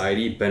in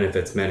society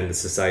benefits men in the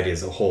society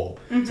as a whole.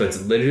 Mm-hmm. So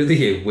it's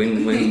literally a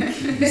win-win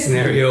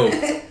scenario,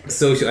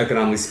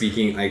 socioeconomically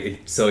speaking.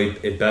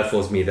 It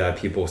baffles me that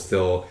people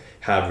still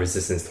have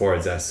resistance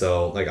towards that.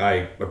 So like,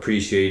 I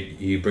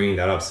appreciate you bringing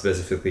that up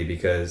specifically,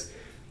 because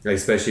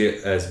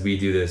especially as we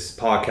do this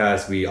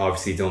podcast, we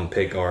obviously don't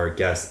pick our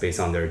guests based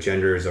on their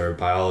genders or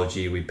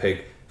biology. We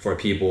pick for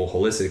people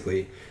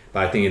holistically.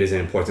 But I think it is an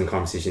important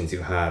conversation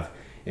to have.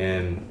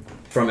 And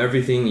from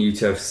everything you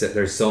two have said,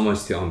 there's so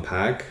much to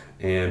unpack.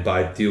 But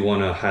I do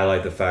want to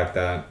highlight the fact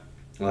that,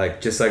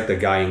 like, just like the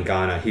guy in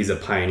Ghana, he's a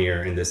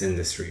pioneer in this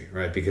industry,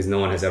 right? Because no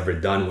one has ever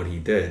done what he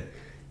did.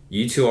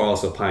 You two are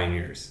also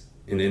pioneers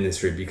in the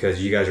industry,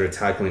 because you guys are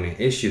tackling an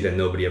issue that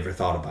nobody ever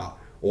thought about,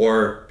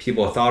 or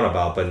people thought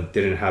about but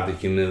didn't have the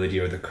humility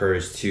or the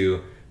courage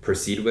to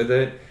proceed with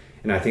it.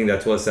 And I think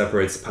that's what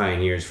separates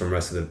pioneers from the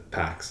rest of the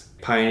packs.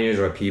 Pioneers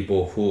are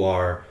people who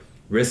are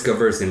risk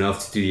averse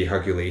enough to do the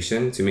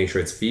calculation to make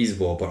sure it's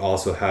feasible, but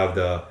also have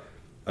the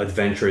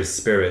adventurous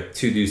spirit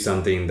to do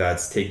something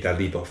take that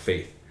leap of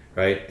faith,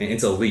 right? And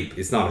it's a leap.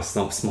 It's not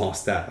a small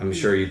step. I'm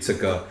sure you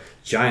took a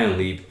giant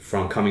leap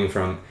from coming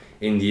from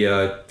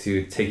India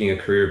to taking a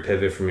career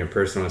pivot from your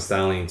personal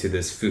styling to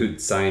this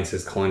food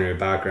scientist culinary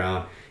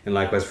background, and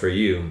likewise for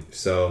you.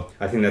 So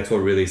I think that's what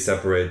really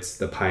separates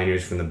the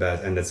pioneers from the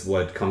best, and that's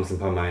what comes to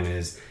my mind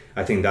is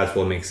I think that's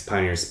what makes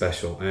pioneers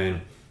special.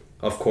 And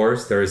of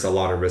course, there is a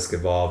lot of risk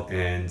involved,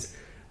 and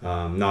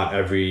not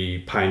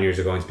every pioneers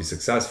are going to be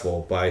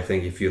successful. But I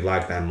think if you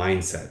lack that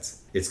mindset,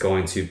 it's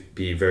going to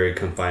be very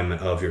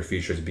confinement of your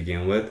future to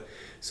begin with.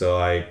 So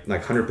I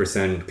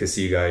 100% could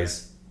see you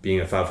guys being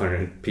a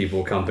 500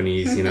 people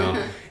companies,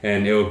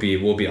 and we'll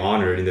be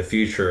honored in the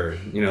future.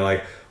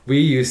 Like we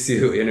used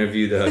to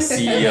interview the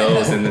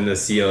CEOs and then the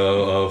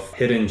COO of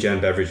Hidden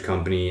Gem Beverage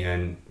Company,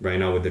 and right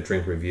now with the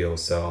Drink Reveal.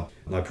 So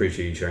I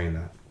appreciate you sharing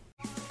that.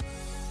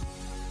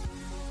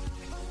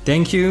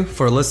 Thank you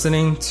for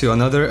listening to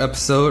another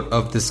episode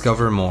of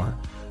Discover More.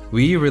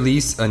 We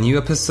release a new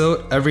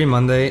episode every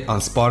Monday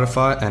on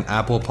Spotify and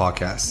Apple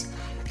Podcasts,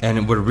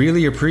 and would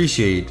really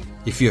appreciate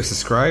if you have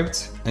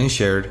subscribed and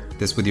shared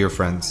this with your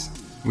friends.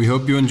 We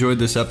hope you enjoyed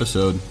this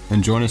episode,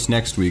 and join us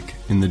next week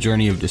in the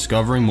journey of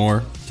discovering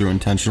more through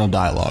intentional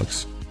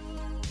dialogues.